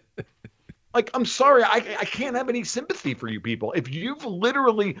 Like, I'm sorry, I can't have any sympathy for you people. If you've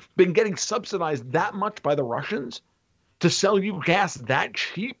literally been getting subsidized that much by the Russians to sell you gas that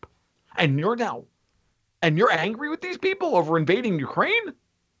cheap, and you're angry with these people over invading Ukraine.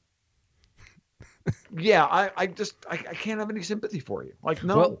 Yeah, I can't have any sympathy for you. Like,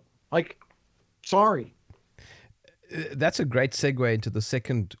 no, well, like, sorry. That's a great segue into the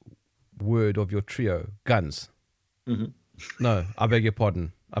second word of your trio, guns. Mm-hmm. No, I beg your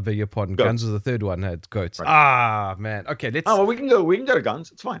pardon. Goats. Guns is the third one. It's goats. Right. Ah, man. Okay, let's. Oh, well, we can go to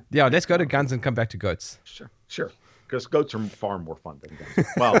guns. It's fine. Yeah, let's go to guns and come back to goats. Sure. Because goats are far more fun than guns.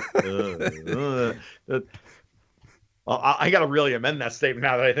 Well, I got to really amend that statement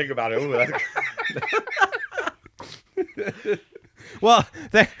now that I think about it. Well,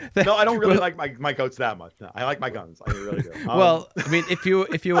 no, I don't really like my goats that much. No, I like my guns. I really do. Well, I mean, if you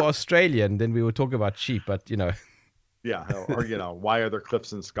were Australian, then we would talk about sheep. But yeah, or why are there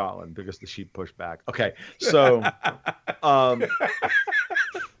cliffs in Scotland? Because the sheep push back. Okay, so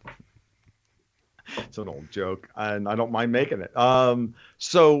it's an old joke, and I don't mind making it.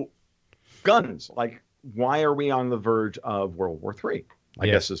 So guns, like, why are we on the verge of World War III? I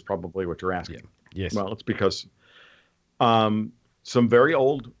guess is probably what you're asking. Yeah. Yes. Well, it's because some very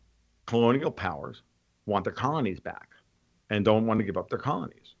old colonial powers want their colonies back and don't want to give up their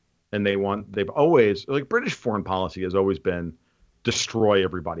colonies. And they've always, like, British foreign policy has always been destroy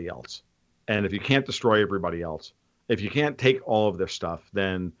everybody else. And if you can't destroy everybody else, if you can't take all of their stuff,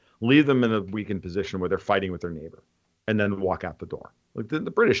 then leave them in a weakened position where they're fighting with their neighbor and then walk out the door. Like, the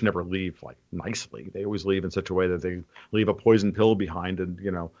British never leave like nicely. They always leave in such a way that they leave a poison pill behind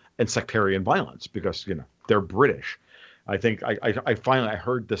and sectarian violence because, they're British. I think I finally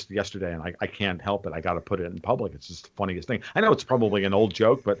heard this yesterday and I can't help it. I got to put it in public. It's just the funniest thing. I know it's probably an old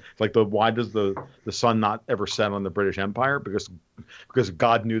joke, but it's like why does the sun not ever set on the British Empire? Because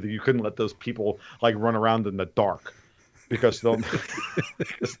God knew that you couldn't let those people like run around in the dark because they'll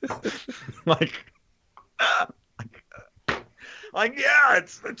like, yeah,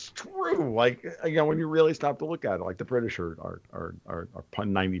 it's true. Like, when you really stop to look at it, like, the British are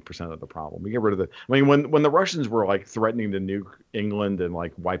 90% of the problem. We get rid of when the Russians were like threatening to nuke England and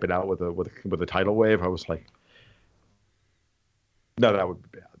like wipe it out with a tidal wave, I was like, no, that would be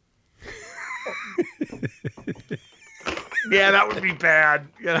bad. Yeah, that would be bad.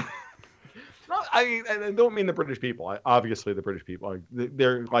 No, I don't mean the British people. Obviously, the British people,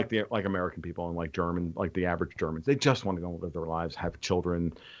 they're like American people and like German, like the average Germans. They just want to go and live their lives, have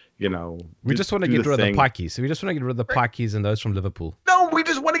children, We just want to get rid of the Pikeys. So we just want to get rid of the Pikeys and those from Liverpool. No, we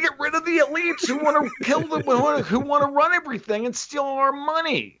just want to get rid of the elites who want to kill them, who want to run everything and steal our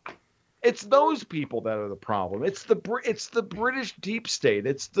money. It's those people that are the problem. It's the British deep state.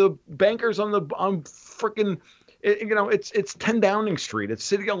 It's the bankers on frickin', it's 10 Downing Street. It's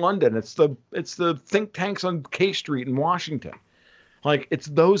City of London. It's the think tanks on K Street in Washington. Like, it's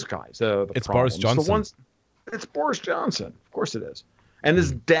those guys that are the It's problem. Boris Johnson. It's Boris Johnson. Of course it is. And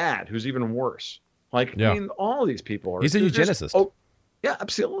his dad, who's even worse. Like, I mean, all of these people are. He's a eugenicist. Yeah,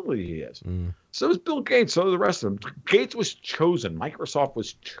 absolutely he is. So is Bill Gates. So is the rest of them. Gates was chosen. Microsoft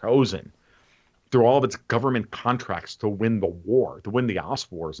was chosen through all of its government contracts to win the war, to win the OS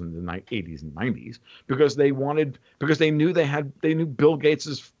wars in the 80s and 90s, because they knew Bill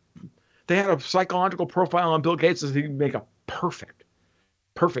Gates's, they had a psychological profile on Bill Gates as he'd make a perfect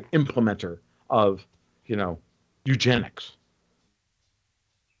implementer of, eugenics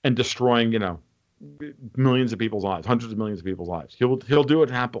and destroying, millions of people's lives, hundreds of millions of people's lives. He'll do it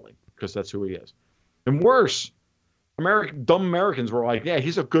happily because that's who he is. And worse, dumb Americans were like, yeah,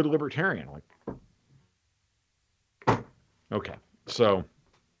 he's a good libertarian. Like, okay, so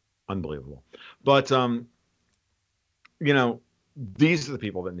unbelievable. But these are the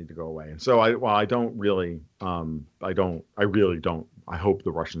people that need to go away. And so I hope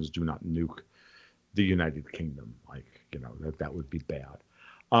the Russians do not nuke the United Kingdom. That would be bad.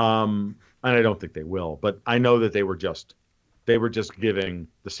 And I don't think they will, but I know that they were just giving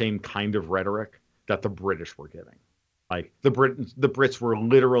the same kind of rhetoric that the British were giving. Like the Brits were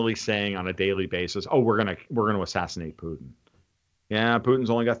literally saying on a daily basis, "Oh, we're gonna assassinate Putin." Yeah, Putin's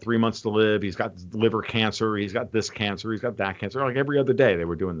only got 3 months to live. He's got liver cancer. He's got this cancer. He's got that cancer. Like every other day, they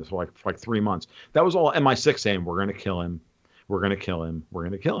were doing this for like 3 months. That was all MI6 saying, "We're gonna kill him. We're going to kill him. We're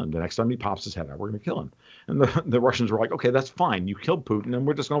going to kill him. The next time he pops his head out, we're going to kill him." And the Russians were like, "Okay, that's fine. You killed Putin, and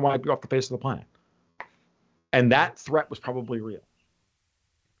we're just going to wipe you off the face of the planet." And that threat was probably real.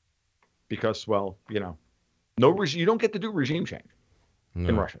 Because, well, you don't get to do regime change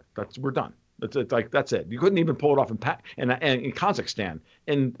in Russia. We're done. That's it. You couldn't even pull it off in Kazakhstan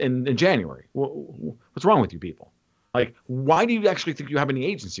in January. What's wrong with you people? Like, why do you actually think you have any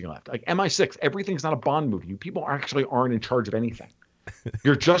agency left? Like MI6, everything's not a Bond movie. You people actually aren't in charge of anything.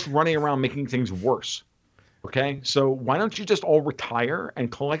 You're just running around making things worse. Okay? So why don't you just all retire and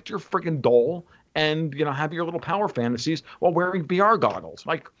collect your friggin' dole and, have your little power fantasies while wearing VR goggles?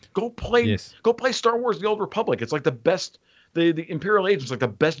 Like, go play Star Wars: The Old Republic. It's like the best, the Imperial Agent's like the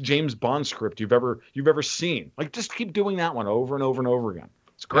best James Bond script you've ever seen. Like, just keep doing that one over and over and over again.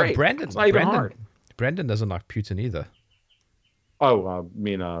 It's great. It's not even hard. Brandon doesn't like Putin either. Oh,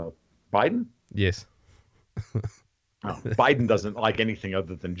 Biden? Yes. Biden doesn't like anything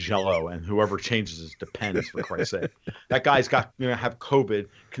other than Jell-O, and whoever changes his Depends, for Christ's sake. That guy's got have COVID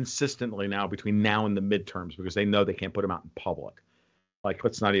consistently now between now and the midterms because they know they can't put him out in public. Like,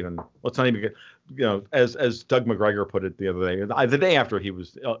 let's not even get, as Doug McGregor put it the other day, the day after he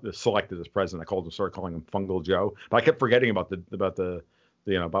was selected as president, I started calling him Fungal Joe, but I kept forgetting about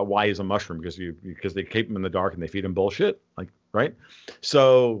about why he's a mushroom because they keep him in the dark and they feed him bullshit, like, right?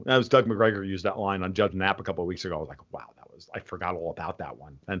 So that was Doug McGregor used that line on Judge Knapp a couple of weeks ago. I was like, wow, I forgot all about that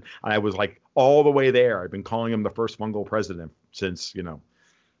one, and I was like all the way there. I've been calling him the first fungal president since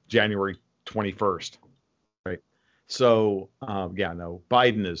January 21st, right? So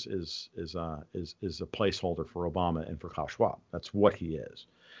Biden is a placeholder for Obama and for Klaus Schwab. That's what he is,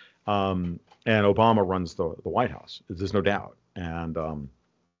 and Obama runs the White House. There's no doubt. And, the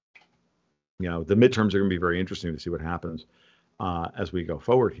midterms are going to be very interesting to see what happens as we go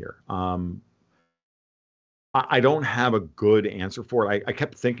forward here. I don't have a good answer for it. I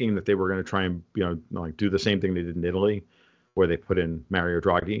kept thinking that they were going to try and, do the same thing they did in Italy, where they put in Mario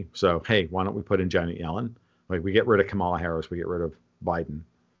Draghi. So, hey, why don't we put in Janet Yellen? Like, we get rid of Kamala Harris, we get rid of Biden.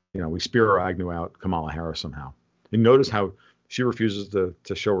 We Spiro Agnew out Kamala Harris somehow. And notice how she refuses to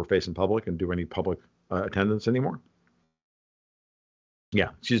show her face in public and do any public attendance anymore.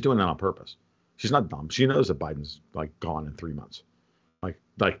 Yeah, she's doing that on purpose. She's not dumb. She knows that Biden's like gone in 3 months.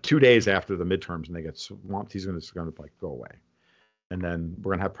 Like 2 days after the midterms and they get swamped, he's going to like go away. And then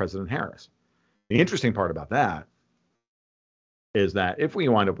we're going to have President Harris. The interesting part about that is that if we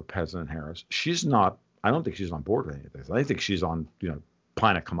wind up with President Harris, I don't think she's on board with any of this. I think she's on,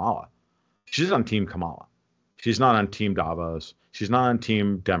 Planet Kamala. She's on Team Kamala. She's not on Team Davos. She's not on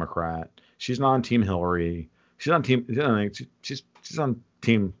Team Democrat. She's not on Team Hillary. She's on Team, she's on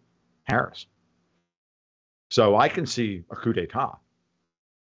Team Harris. So I can see a coup d'etat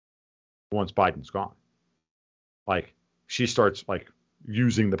once Biden's gone. Like, she starts like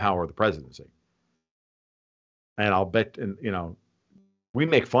using the power of the presidency. And I'll bet, we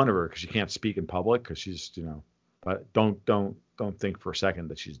make fun of her because she can't speak in public because she's, but don't think for a second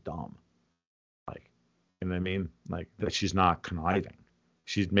that she's dumb. Like, you know what I mean? Like that she's not conniving.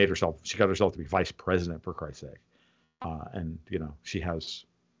 She got herself to be vice president for Christ's sake. And she has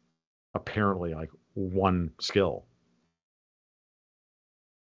apparently like one skill.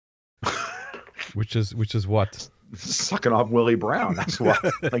 Which is what? Sucking off Willie Brown. That's what.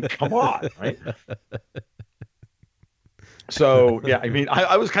 Like, come on, right? So yeah, I mean,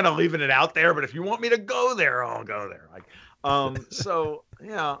 I was kind of leaving it out there, but if you want me to go there, I'll go there. Like, so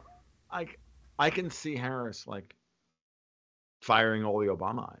yeah, I can see Harris like firing all the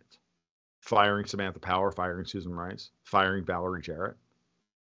Obamaites, firing Samantha Power, firing Susan Rice, firing Valerie Jarrett,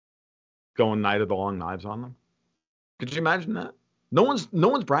 going Night of the Long Knives on them. Could you imagine that? No one's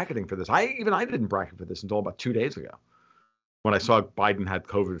bracketing for this. I didn't bracket for this until about 2 days ago, when I saw Biden had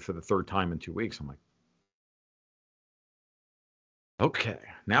COVID for the third time in 2 weeks. I'm like, okay,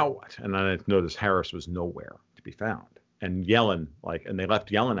 now what? And then I noticed Harris was nowhere to be found, and Yellen, and they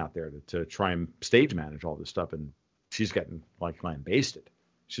left Yellen out there to try and stage manage all this stuff, and she's getting like lambasted.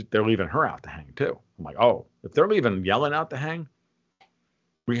 They're leaving her out to hang too. I'm like, oh, if they're leaving Yellen out to hang,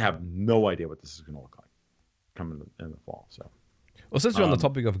 we have no idea what this is going to look like coming in the fall. So. Well, since you're on the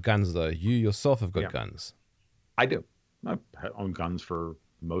topic of guns, though, you yourself have got guns. I do. I've owned guns for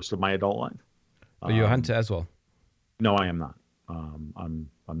most of my adult life. Are you a hunter as well? No, I am not.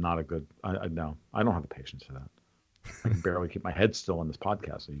 I'm not a good. No, I don't have the patience for that. I can barely keep my head still on this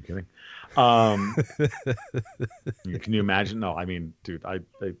podcast. Are you kidding? Can you imagine? No, I mean, dude, I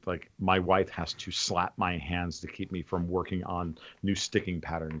like my wife has to slap my hands to keep me from working on new sticking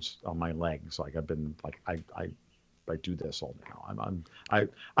patterns on my legs. Like I've been like I do this all day now.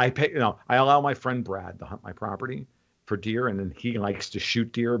 I pay, I allow my friend Brad to hunt my property for deer, and then he likes to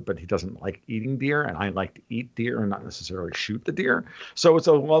shoot deer, but he doesn't like eating deer, and I like to eat deer and not necessarily shoot the deer. So it's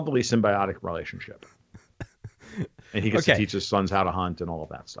a lovely symbiotic relationship. And he gets to teach his sons how to hunt and all of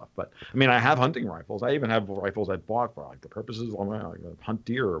that stuff. But I mean, I have hunting rifles. I even have rifles I bought for like the purposes of like, hunt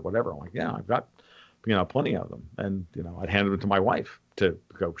deer or whatever. I'm like, yeah, I've got plenty of them, and I'd hand them to my wife to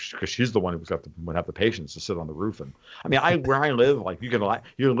go because she's the one who's would have the patience to sit on the roof. And I mean, where I live, like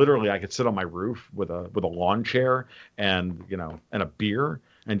I could sit on my roof with a lawn chair and and a beer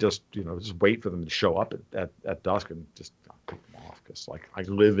and just wait for them to show up at dusk and just pick them off because like I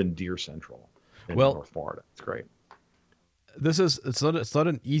live in Deer Central in North Florida. It's great. It's not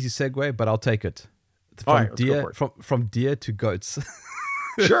an easy segue, but I'll take it. From deer to goats.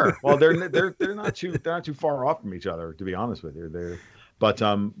 Sure. Well, they're not too far off from each other, to be honest with you. But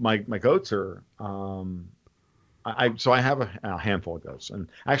my goats are so I have a handful of goats, and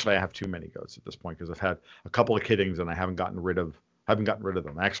actually I have too many goats at this point because I've had a couple of kiddings and I haven't gotten rid of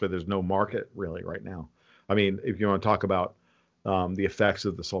them. Actually, there's no market really right now. I mean, if you want to talk about the effects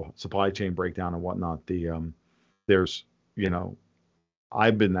of the supply chain breakdown and whatnot, there's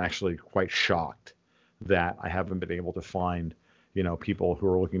I've been actually quite shocked that I haven't been able to find people who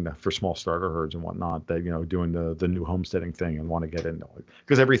are looking for small starter herds and whatnot that, doing the new homesteading thing and want to get into it.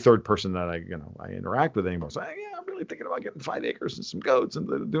 Because every third person that I interact with anymore says, yeah, I'm really thinking about getting 5 acres and some goats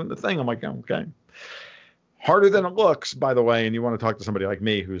and doing the thing. I'm like, okay. Harder than it looks, by the way. And you want to talk to somebody like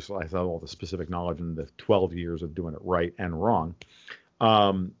me, who's I have all the specific knowledge and the 12 years of doing it right and wrong,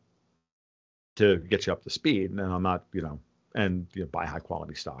 to get you up to speed. And I'm not, and buy high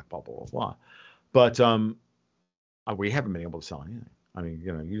quality stock, blah, blah, blah, blah. But, we haven't been able to sell anything. I mean,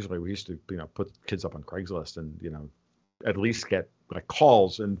 usually we used to, put kids up on Craigslist and, at least get like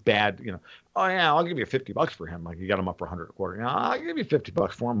calls and bad, oh yeah, I'll give you $50 for him. Like you got him up for 100 a quarter. I'll give you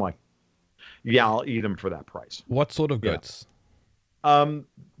 $50 for him. Like, yeah, I'll eat him for that price. What sort of goats?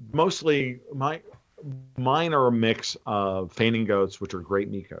 Mostly mine are a mix of feigning goats, which are great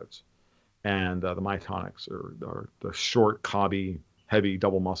meat goats, and the Mytonics are the short, cobby, heavy,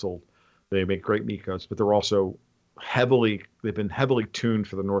 double muscled. They make great meat goats, but they're also they've been heavily tuned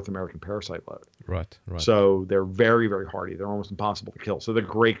for the North American parasite load. Right. So they're very, very hardy. They're almost impossible to kill. So they're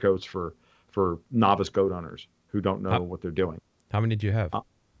great goats for novice goat owners who don't know what they're doing. How many do you have?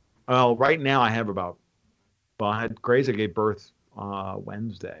 Well, right now I have I had Graza gave birth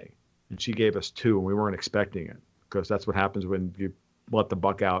Wednesday, and she gave us 2, and we weren't expecting it because that's what happens when you let the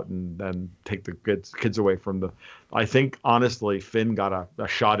buck out and then take the kids away from I think honestly Finn got a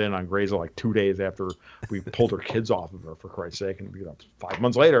shot in on Graza like 2 days after we pulled her kids off of her, for Christ's sake. And 5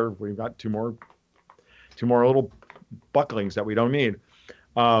 months later we've got two more little bucklings that we don't need.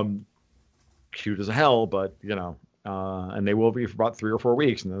 Cute as hell, but and they will be for about 3 or 4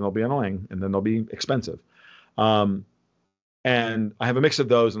 weeks, and then they'll be annoying, and then they'll be expensive. And I have a mix of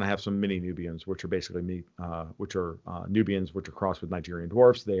those, and I have some mini Nubians, which are basically Nubians, which are crossed with Nigerian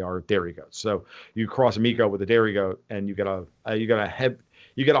dwarfs. They are dairy goats. So you cross a meat goat with a dairy goat, and you get a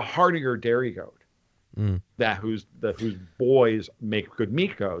hardier dairy goat whose boys make good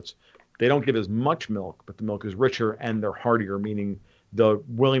meat goats. They don't give as much milk, but the milk is richer and they're hardier, meaning they're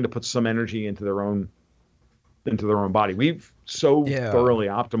willing to put some energy into their own body. We've thoroughly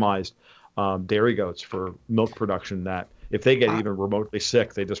optimized dairy goats for milk production that if they get even remotely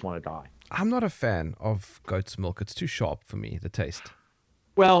sick, they just want to die. I'm not a fan of goat's milk. It's too sharp for me, the taste.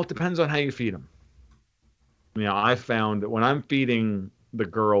 Well, it depends on how you feed them. I found that when I'm feeding the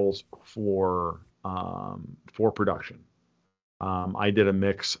girls for production, I did a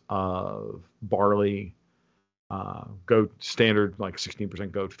mix of barley, goat standard, like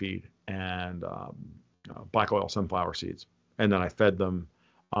 16% goat feed, and black oil sunflower seeds. And then I fed them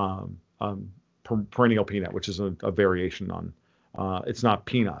perennial peanut, which is a variation on, it's not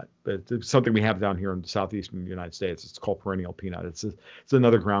peanut, but it's something we have down here in the southeastern United States. It's called perennial peanut. It's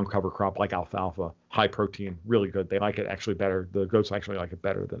another ground cover crop like alfalfa, high protein, really good. They like it actually better. The goats actually like it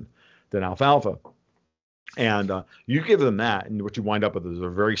better than alfalfa. And you give them that, and what you wind up with is a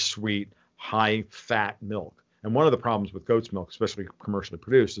very sweet, high-fat milk. And one of the problems with goat's milk, especially commercially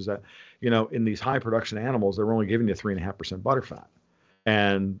produced, is that, in these high-production animals, they're only giving you 3.5% butterfat.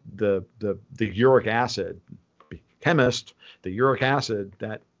 And the uric acid, chemist, the uric acid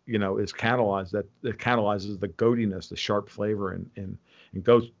that, is catalyzed, that catalyzes the goatiness, the sharp flavor in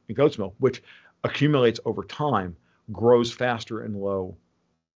goat's milk, which accumulates over time, grows faster in a low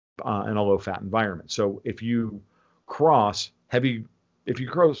fat environment. So if you cross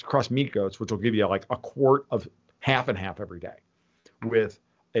meat goats, which will give you like a quart of half and half every day, with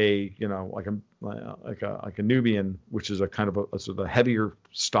a like a Nubian, which is a kind of a sort of a heavier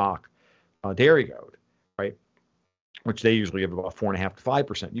stock dairy goat, right? Which they usually give about 4.5 to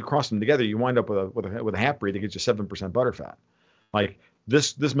 5%. You cross them together, you wind up with a half breed that gives you 7% butterfat. Like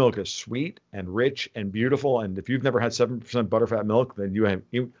this milk is sweet and rich and beautiful. And if you've never had 7% butterfat milk, then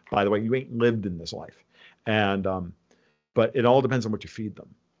by the way, you ain't lived in this life. And but it all depends on what you feed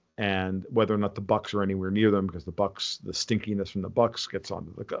them and whether or not the bucks are anywhere near them, because the stinkiness from the bucks gets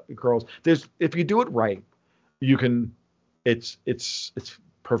onto the girls. If you do it right, you can. It's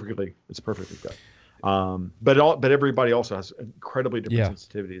perfectly good. But everybody also has incredibly different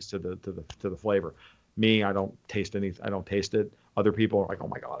sensitivities to the flavor. Me, I don't taste it. Other people are like, oh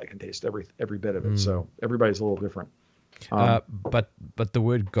my God, I can taste every bit of it. So everybody's a little different. But the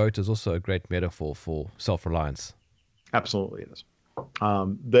word goat is also a great metaphor for self-reliance. Absolutely, it is.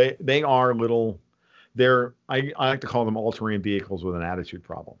 They are little. I like to call them all-terrain vehicles with an attitude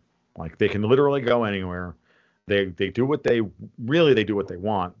problem. Like they can literally go anywhere. They do what they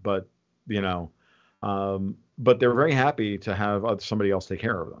want, but but they're very happy to have somebody else take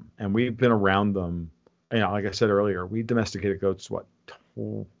care of them. And we've been around them. Like I said earlier, we domesticated goats. I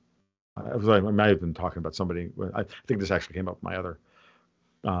might have been talking about somebody. I think this actually came up in my other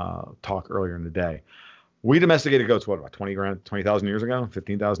talk earlier in the day. We domesticated goats, about 20,000 years ago,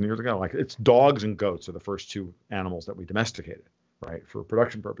 15,000 years ago? Like it's dogs and goats are the first two animals that we domesticated, right? For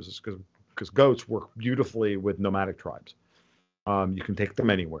production purposes, because goats work beautifully with nomadic tribes. You can take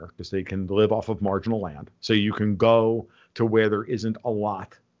them anywhere because they can live off of marginal land. So you can go to where there isn't a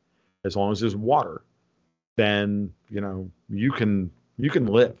lot, as long as there's water, then, you can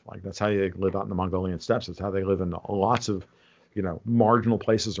live. Like that's how they live out in the Mongolian steppes. That's how they live in lots of, marginal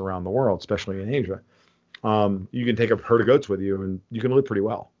places around the world, especially in Asia. You can take a herd of goats with you and you can live pretty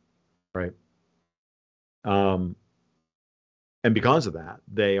well. Right. And because of that,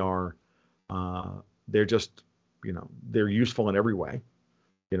 they're just, they're useful in every way,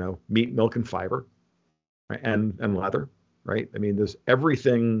 meat, milk, and fiber, right? and leather, right? I mean, there's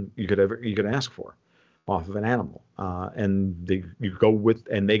everything you could ask for off of an animal. And they go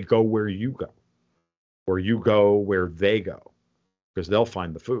where you go, or you go where they go, because they'll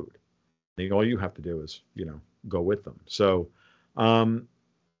find the food. All you have to do is, go with them. So,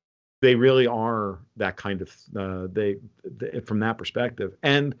 they really are that kind of, they from that perspective,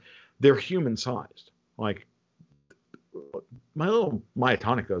 and they're human sized. Like my little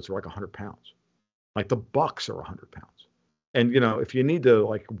myotonic goats are like 100 pounds. Like the bucks are 100 pounds. And, if you need to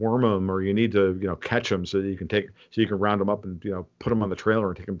like worm them, or you need to, catch them so that you can round them up and, put them on the trailer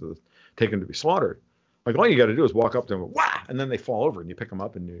and take them to be slaughtered. Like all you got to do is walk up to them, wah, and then they fall over and you pick them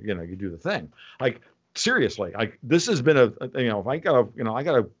up and you do the thing. Like seriously, like this has been if I got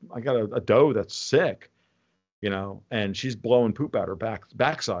a doe that's sick, and she's blowing poop out her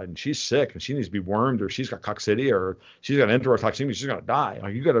backside and she's sick and she needs to be wormed, or she's got coccidia, or she's got enterotoxemia, she's gonna die.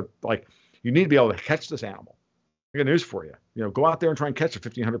 Like you need to be able to catch this animal I got news for you. Go out there and try and catch a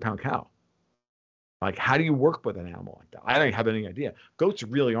 1,500-pound cow. Like, how do you work with an animal like that? I don't have any idea. Goats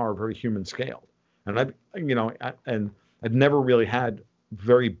really are very human scaled, and I've never really had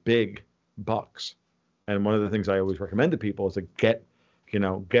very big bucks. And one of the things I always recommend to people is to get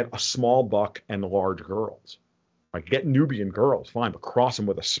a small buck and large girls. Like, get Nubian girls, fine, but cross them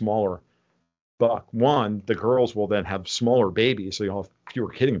with a smaller buck. One, the girls will then have smaller babies, so you'll have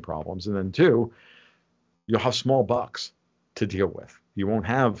fewer kidding problems, and then two, you'll have small bucks to deal with. You won't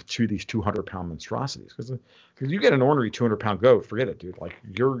have these 200-pound monstrosities, because you get an ornery 200-pound goat, forget it, dude. Like,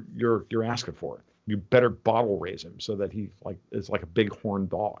 you're asking for it. You better bottle raise him so that he is like a big horned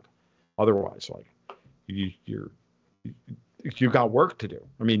dog. Otherwise, like, you got work to do.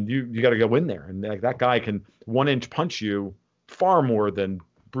 I mean, you got to go in there, and like, that guy can 1-inch punch you far more than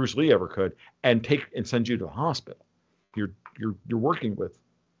Bruce Lee ever could, and send you to the hospital. You're working with,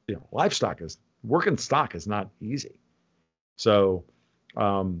 livestock working stock is not easy. So,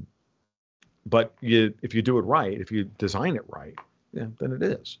 but if you do it right, if you design it right, then it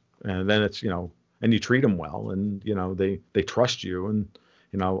is, and then it's and you treat them well, and they trust you, and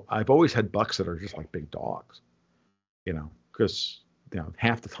I've always had bucks that are just like big dogs, because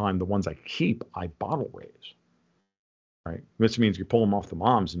half the time the ones I keep I bottle raise, right? Which means you pull them off the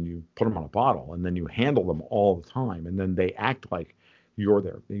moms and you put them on a bottle, and then you handle them all the time, and then they act like you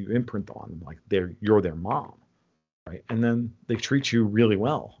imprint on them like you're their mom, right? And then they treat you really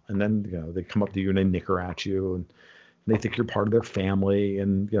well, and then they come up to you and they nicker at you, and they think you're part of their family,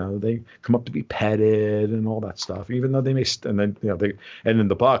 and they come up to be petted and all that stuff, even though they may and then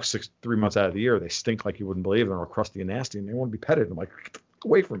the bucks 3 months out of the year they stink like you wouldn't believe. They're all crusty and nasty, and they want to be petted. I'm like, get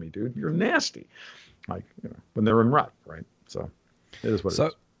away from me, dude, you're nasty. Like, when they're in rut, right? So it is what it is.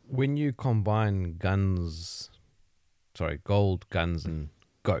 So when you combine gold guns and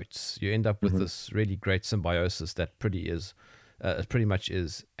goats, you end up with this really great symbiosis that pretty much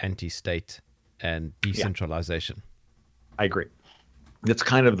is anti-state and decentralization. I agree. That's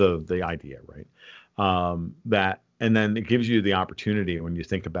kind of the idea, right? That, and then it gives you the opportunity, when you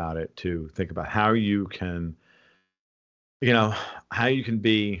think about it, to think about how you can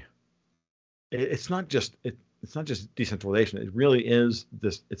be. It's not just decentralization. It really is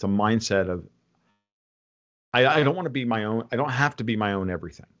this. It's a mindset of, I don't want to be my own. I don't have to be my own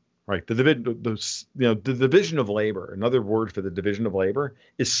everything, right? The division of labor. Another word for the division of labor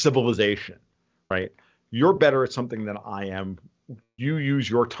is civilization, right? You're better at something than I am. You use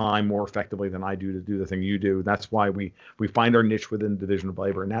your time more effectively than I do to do the thing you do. That's why we find our niche within the division of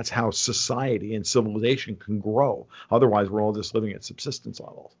labor, and that's how society and civilization can grow. Otherwise, we're all just living at subsistence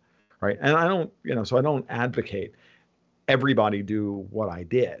levels, right? And I don't advocate everybody do what I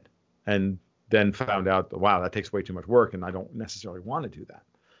did, and then found out that, wow, that takes way too much work, and I don't necessarily want to do that.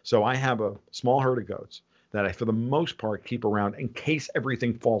 So I have a small herd of goats that I, for the most part, keep around in case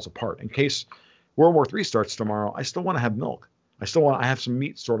everything falls apart. In case World War III starts tomorrow, I still want to have milk. I have some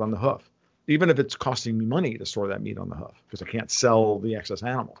meat stored on the hoof, even if it's costing me money to store that meat on the hoof, because I can't sell the excess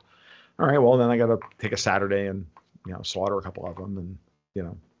animals. All right, well, then I got to take a Saturday and slaughter a couple of them and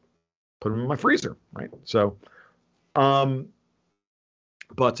put them in my freezer, right? So, I'm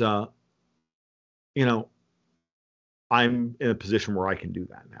in a position where I can do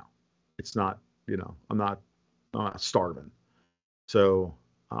that now. It's not, I'm not starving. So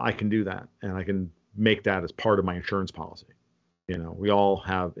I can do that, and I can make that as part of my insurance policy. We all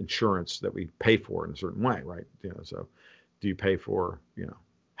have insurance that we pay for in a certain way, right? So do you pay for,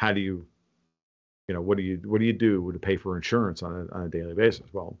 how do you, what do you do to pay for insurance on a daily basis?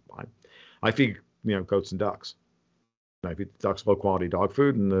 Well, I feed, goats and ducks. I feed the ducks low quality dog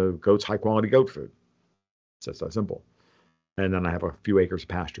food and the goats high quality goat food. It's just that simple. And then I have a few acres of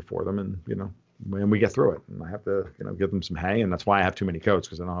pasture for them, and when we get through it, and I have to give them some hay, and that's why I have too many goats,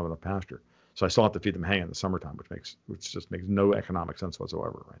 because I don't have enough pasture. So I still have to feed them hay in the summertime, which just makes no economic sense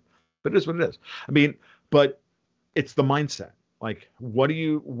whatsoever, right? But it is what it is. I mean, but it's the mindset. Like,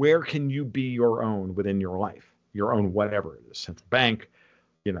 where can you be your own within your life? Your own whatever it is, central bank,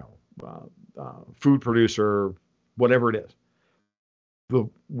 food producer, whatever it is.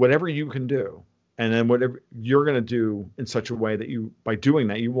 Whatever you can do, and then whatever you're going to do in such a way that by doing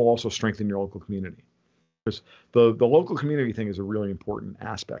that, you will also strengthen your local community. Because the local community thing is a really important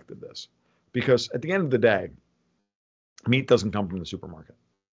aspect of this. Because at the end of the day, meat doesn't come from the supermarket,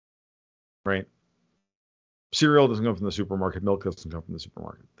 right? Cereal doesn't come from the supermarket. Milk doesn't come from the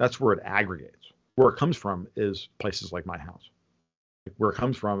supermarket. That's where it aggregates. Where it comes from is places like my house. Where it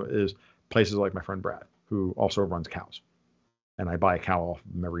comes from is places like my friend Brad, who also runs cows. And I buy a cow off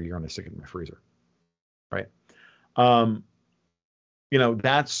of him every year, and I stick it in my freezer, right?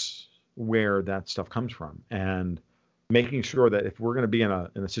 That's where that stuff comes from, and making sure that if we're going to be in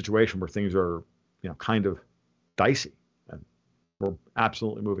a situation where things are, kind of dicey, and we're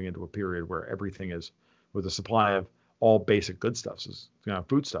absolutely moving into a period where everything is, with the supply of all basic good stuffs, is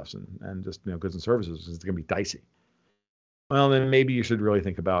foodstuffs and just goods and services, is going to be dicey. Well, then maybe you should really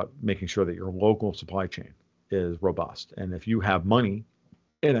think about making sure that your local supply chain is robust. And if you have money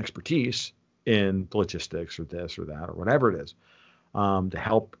and expertise in logistics or this or that or whatever it is, to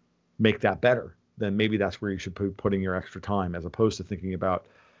help make that better, then maybe that's where you should be putting your extra time, as opposed to thinking about,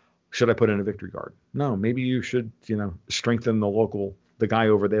 should I put in a victory garden? No, maybe you should, strengthen the guy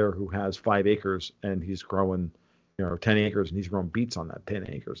over there who has 5 acres and he's growing, 10 acres and he's growing beets on that 10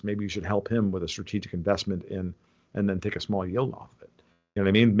 acres. Maybe you should help him with a strategic investment in, and then take a small yield off of it. You know what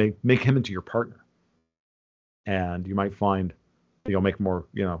I mean? Make him into your partner. And you might find you'll make more,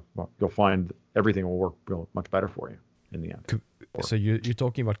 you'll find everything will work real much better for you in the end. So you're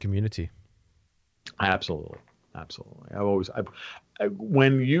talking about community. Absolutely.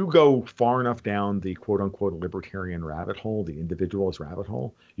 When you go far enough down the quote unquote libertarian rabbit hole, the individualist rabbit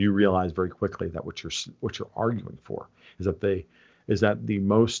hole, you realize very quickly that what you're arguing for is that the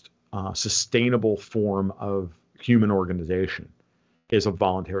most sustainable form of human organization is a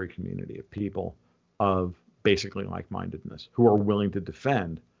voluntary community of people of basically like-mindedness who are willing to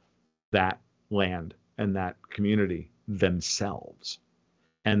defend that land and that community themselves.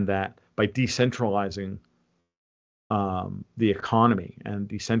 And that by decentralizing the economy and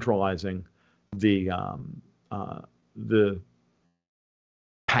decentralizing the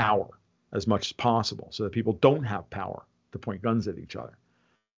power as much as possible, so that people don't have power to point guns at each other,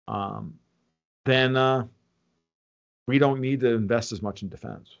 then we don't need to invest as much in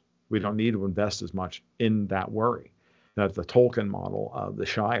defense. We don't need to invest as much in that worry. That the Tolkien model of the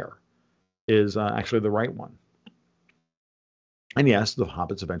Shire is actually the right one. And yes, the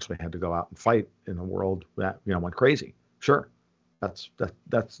hobbits eventually had to go out and fight in a world that went crazy. Sure, that's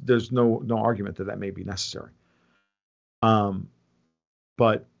there's no argument that may be necessary.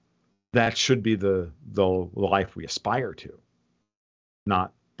 But that should be the life we aspire to,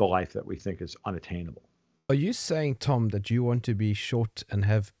 not the life that we think is unattainable. Are you saying, Tom, that you want to be short and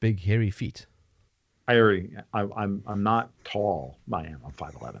have big hairy feet? I'm not tall. I'm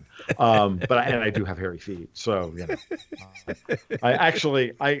 5'11", but I do have hairy feet. So I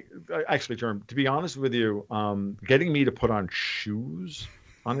actually, Jerm, to be honest with you, getting me to put on shoes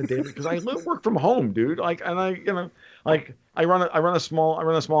on a daily, because I work from home, dude. I run a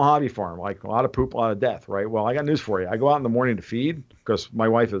small hobby farm, like a lot of poop, a lot of death, right? Well, I got news for you. I go out in the morning to feed because my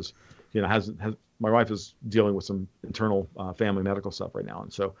wife is, my wife is dealing with some internal family medical stuff right now.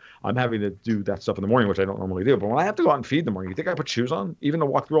 And so I'm having to do that stuff in the morning, which I don't normally do. But when I have to go out and feed in the morning, you think I put shoes on even to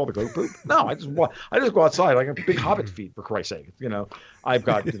walk through all the goat poop? No, I just go outside. I got big hobbit feet, for Christ's sake. I've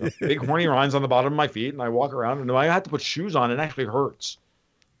got big horny rinds on the bottom of my feet, and I walk around, and I have to put shoes on, it actually hurts.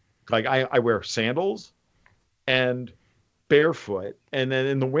 Like I wear sandals and barefoot. And then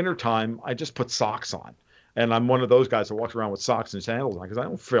in the wintertime, I just put socks on. And I'm one of those guys that walks around with socks and sandals on because I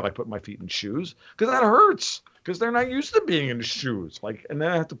don't feel like putting my feet in shoes because that hurts because they're not used to being in shoes. And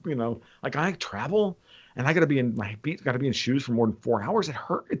then I have to, I travel and my feet got to be in shoes for more than 4 hours. It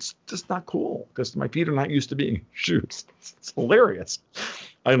hurts. It's just not cool because my feet are not used to being in shoes. It's hilarious.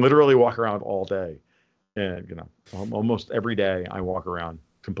 I literally walk around all day, and almost every day I walk around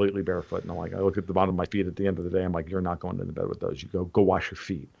completely barefoot, and I look at the bottom of my feet at the end of the day. I'm like, you're not going into bed with those. You go wash your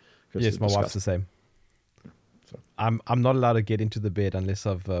feet. Yes, my wife's the same. So. I'm not allowed to get into the bed unless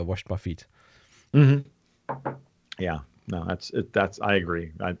I've washed my feet. Mm-hmm. Yeah, no, that's I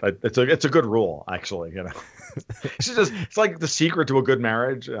agree. It's a good rule, actually. It's like the secret to a good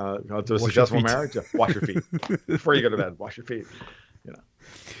marriage, to a successful marriage. Wash your feet before you go to bed. Wash your feet.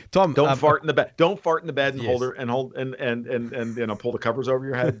 Tom, don't fart in the bed. Don't fart in the bed and yes. hold and pull the covers over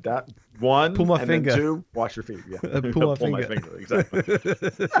your head. That one. Pull my and finger. Then 2, wash your feet. Yeah. Pull my finger. Exactly.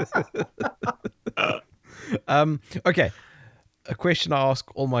 Okay. A question I ask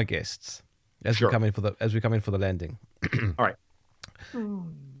all my guests as we come in for the landing. All right.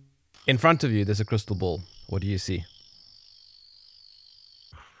 In front of you, there's a crystal ball. What do you see?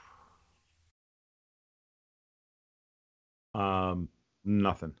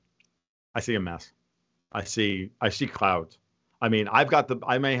 Nothing. I see a mess. I see clouds. I mean,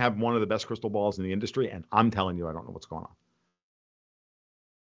 I may have one of the best crystal balls in the industry, and I'm telling you, I don't know what's going on.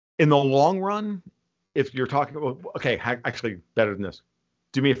 In the long run, if you're talking, okay, actually better than this.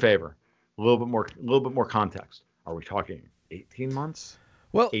 Do me a favor, a little bit more context. Are we talking 18 months?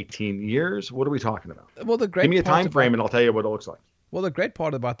 Well, 18 years? What are we talking about? Well, give me a time frame, and I'll tell you what it looks like. Well, the great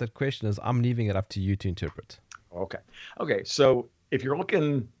part about that question is I'm leaving it up to you to interpret. Okay. So if you're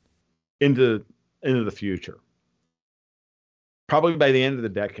looking into the future. Probably by the end of the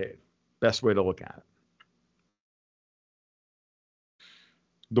decade, best way to look at it.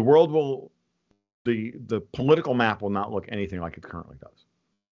 The world will, the political map will not look anything like it currently does.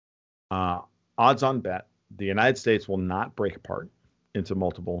 Odds on bet, the United States will not break apart into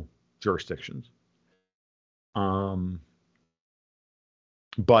multiple jurisdictions.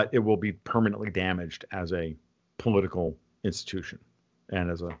 But it will be permanently damaged as a political institution and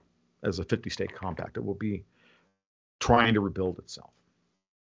as a 50-state compact. It will be trying to rebuild itself.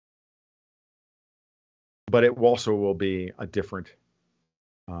 But it also will be a different,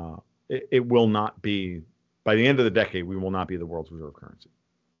 it will not be, by the end of the decade, we will not be the world's reserve currency.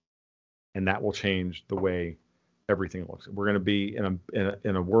 And that will change the way everything looks. We're going to be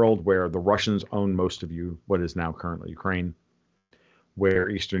in a world where the Russians own most of what is now currently Ukraine, where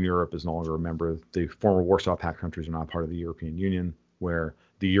Eastern Europe is no longer a member. The former Warsaw Pact countries are not part of the European Union, where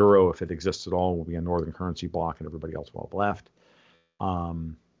the euro, if it exists at all, will be a northern currency bloc and everybody else will have left.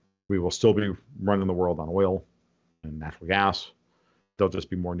 We will still be running the world on oil and natural gas. There'll just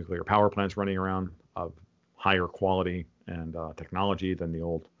be more nuclear power plants running around of higher quality and technology than the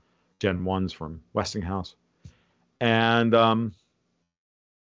old Gen 1s from Westinghouse. And the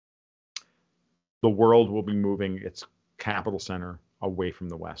world will be moving its capital center away from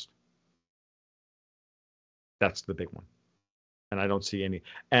the West. That's the big one. And I don't see any.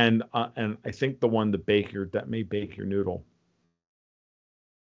 And I think the one that may bake your noodle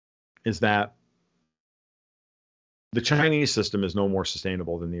is that the Chinese system is no more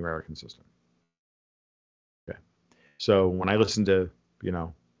sustainable than the American system. Okay. So when I listen to,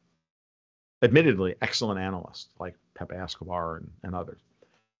 admittedly excellent analysts like Pepe Escobar and others,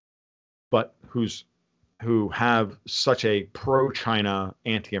 but who have such a pro-China,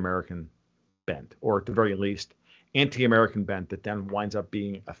 anti-American bent, or at the very least, anti-American bent that then winds up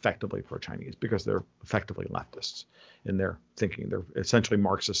being effectively pro-Chinese because they're effectively leftists in their thinking. They're essentially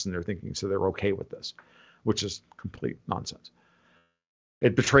Marxists in their thinking, so they're okay with this, which is complete nonsense.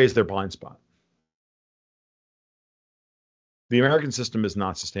 It betrays their blind spot. The American system is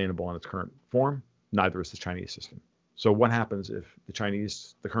not sustainable in its current form. Neither is the Chinese system. So what happens if the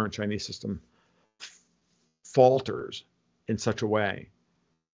current Chinese system falters in such a way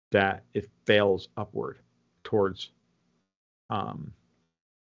that it fails upward towards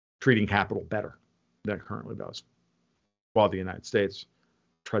treating capital better than it currently does, while the United States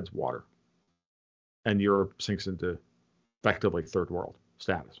treads water and Europe sinks into effectively third world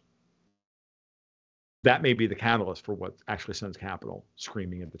status? That may be the catalyst for what actually sends capital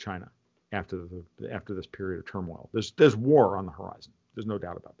screaming into China after this period of turmoil. There's war on the horizon. There's no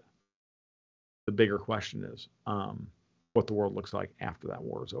doubt about that. The bigger question is what the world looks like after that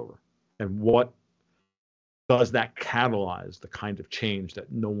war is over, and what does that catalyze the kind of change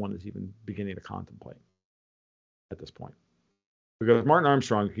that no one is even beginning to contemplate at this point. Because Martin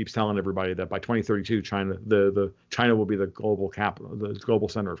Armstrong keeps telling everybody that by 2032, China will be the global capital, the global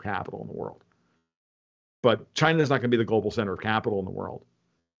center of capital in the world. But China is not going to be the global center of capital in the world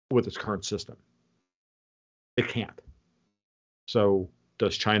with its current system. It can't. So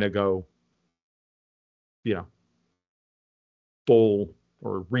does China go, full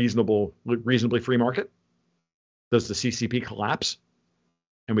or reasonably free market? Does the CCP collapse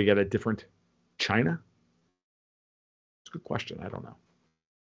and we get a different China? It's a good question. I don't know.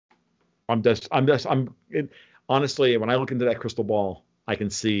 Honestly, when I look into that crystal ball, I can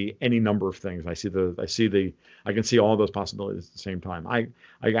see any number of things. I can see all of those possibilities at the same time. I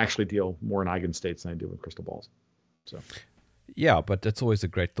actually deal more in eigenstates than I do in crystal balls. So, yeah, but that's always a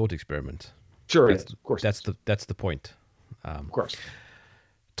great thought experiment. Sure, of course. That's the point. Of course.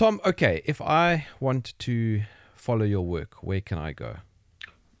 Tom, okay, if I want to follow your work, where can I go?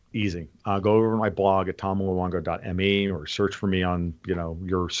 Easy. Go over to my blog at tomluongo.me or search for me on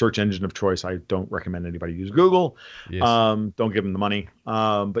your search engine of choice. I don't recommend anybody use Google. Yes. Don't give them the money.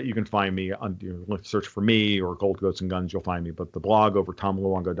 But you can find me on search for me or Gold Goats and Guns. You'll find me. But the blog over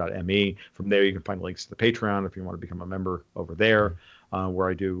tomluongo.me. From there you can find links to the Patreon if you want to become a member over there, where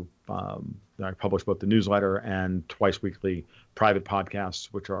I do. I publish both the newsletter and twice weekly private podcasts,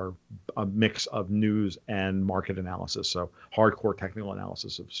 which are a mix of news and market analysis. So hardcore technical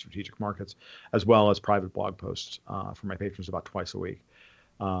analysis of strategic markets, as well as private blog posts for my patrons about twice a week.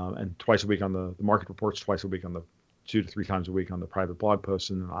 And twice a week on the market reports, twice a week on the 2 to 3 times a week on the private blog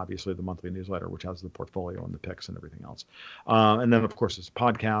posts, and then obviously the monthly newsletter, which has the portfolio and the picks and everything else. And then, of course, it's a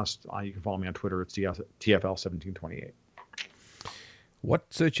podcast. You can follow me on Twitter. It's TFL1728.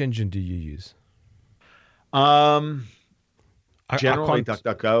 What search engine do you use? Generally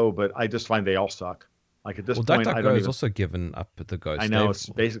DuckDuckGo, but I just find they all suck. Like at this well, point, I don't has even. also given up the ghost. I know it's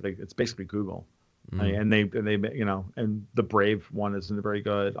basically Google, and they and the Brave one isn't very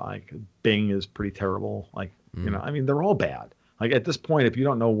good. Like Bing is pretty terrible. Like I mean they're all bad. Like at this point, if you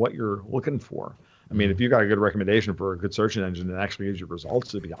don't know what you're looking for, I mean, if you got a good recommendation for a good search engine that actually gives you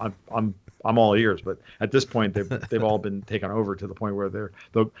results, I'm all ears. But at this point, they've all been taken over to the point where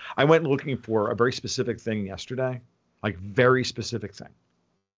I went looking for a very specific thing yesterday, like very specific thing,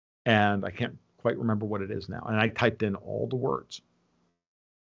 and I can't quite remember what it is now. And I typed in all the words,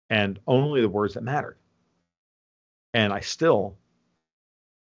 and only the words that mattered. And it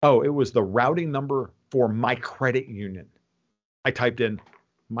was the routing number for my credit union. I typed in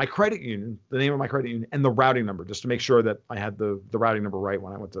my credit union, the name of my credit union, and the routing number, just to make sure that I had the routing number right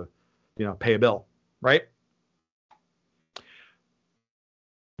when I went to, pay a bill, right?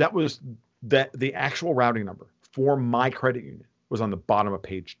 That was the actual routing number for my credit union was on the bottom of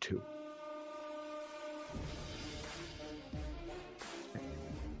page 2.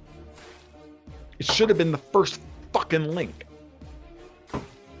 It should have been the first fucking link.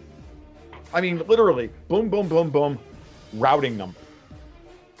 I mean, literally, boom, boom, boom, boom, routing number.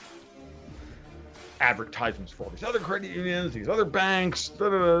 Advertisements for all these other credit unions, these other banks,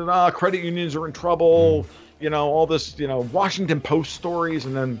 credit unions are in trouble, all this, Washington Post stories,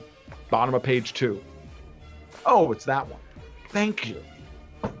 and then bottom of page 2. Oh, it's that one. Thank you.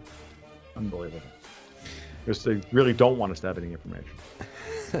 Unbelievable. Because they really don't want us to have any information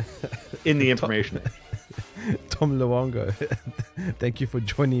in the information age. Tom Luongo, thank you for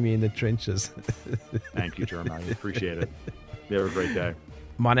joining me in the trenches. Thank you, Germ. I appreciate it. You have a great day.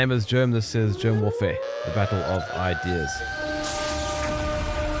 My name is Germ. This is Germ Warfare, the battle of ideas.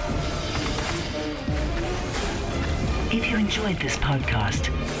 If you enjoyed this podcast,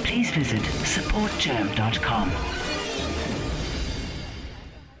 please visit supportgerm.com.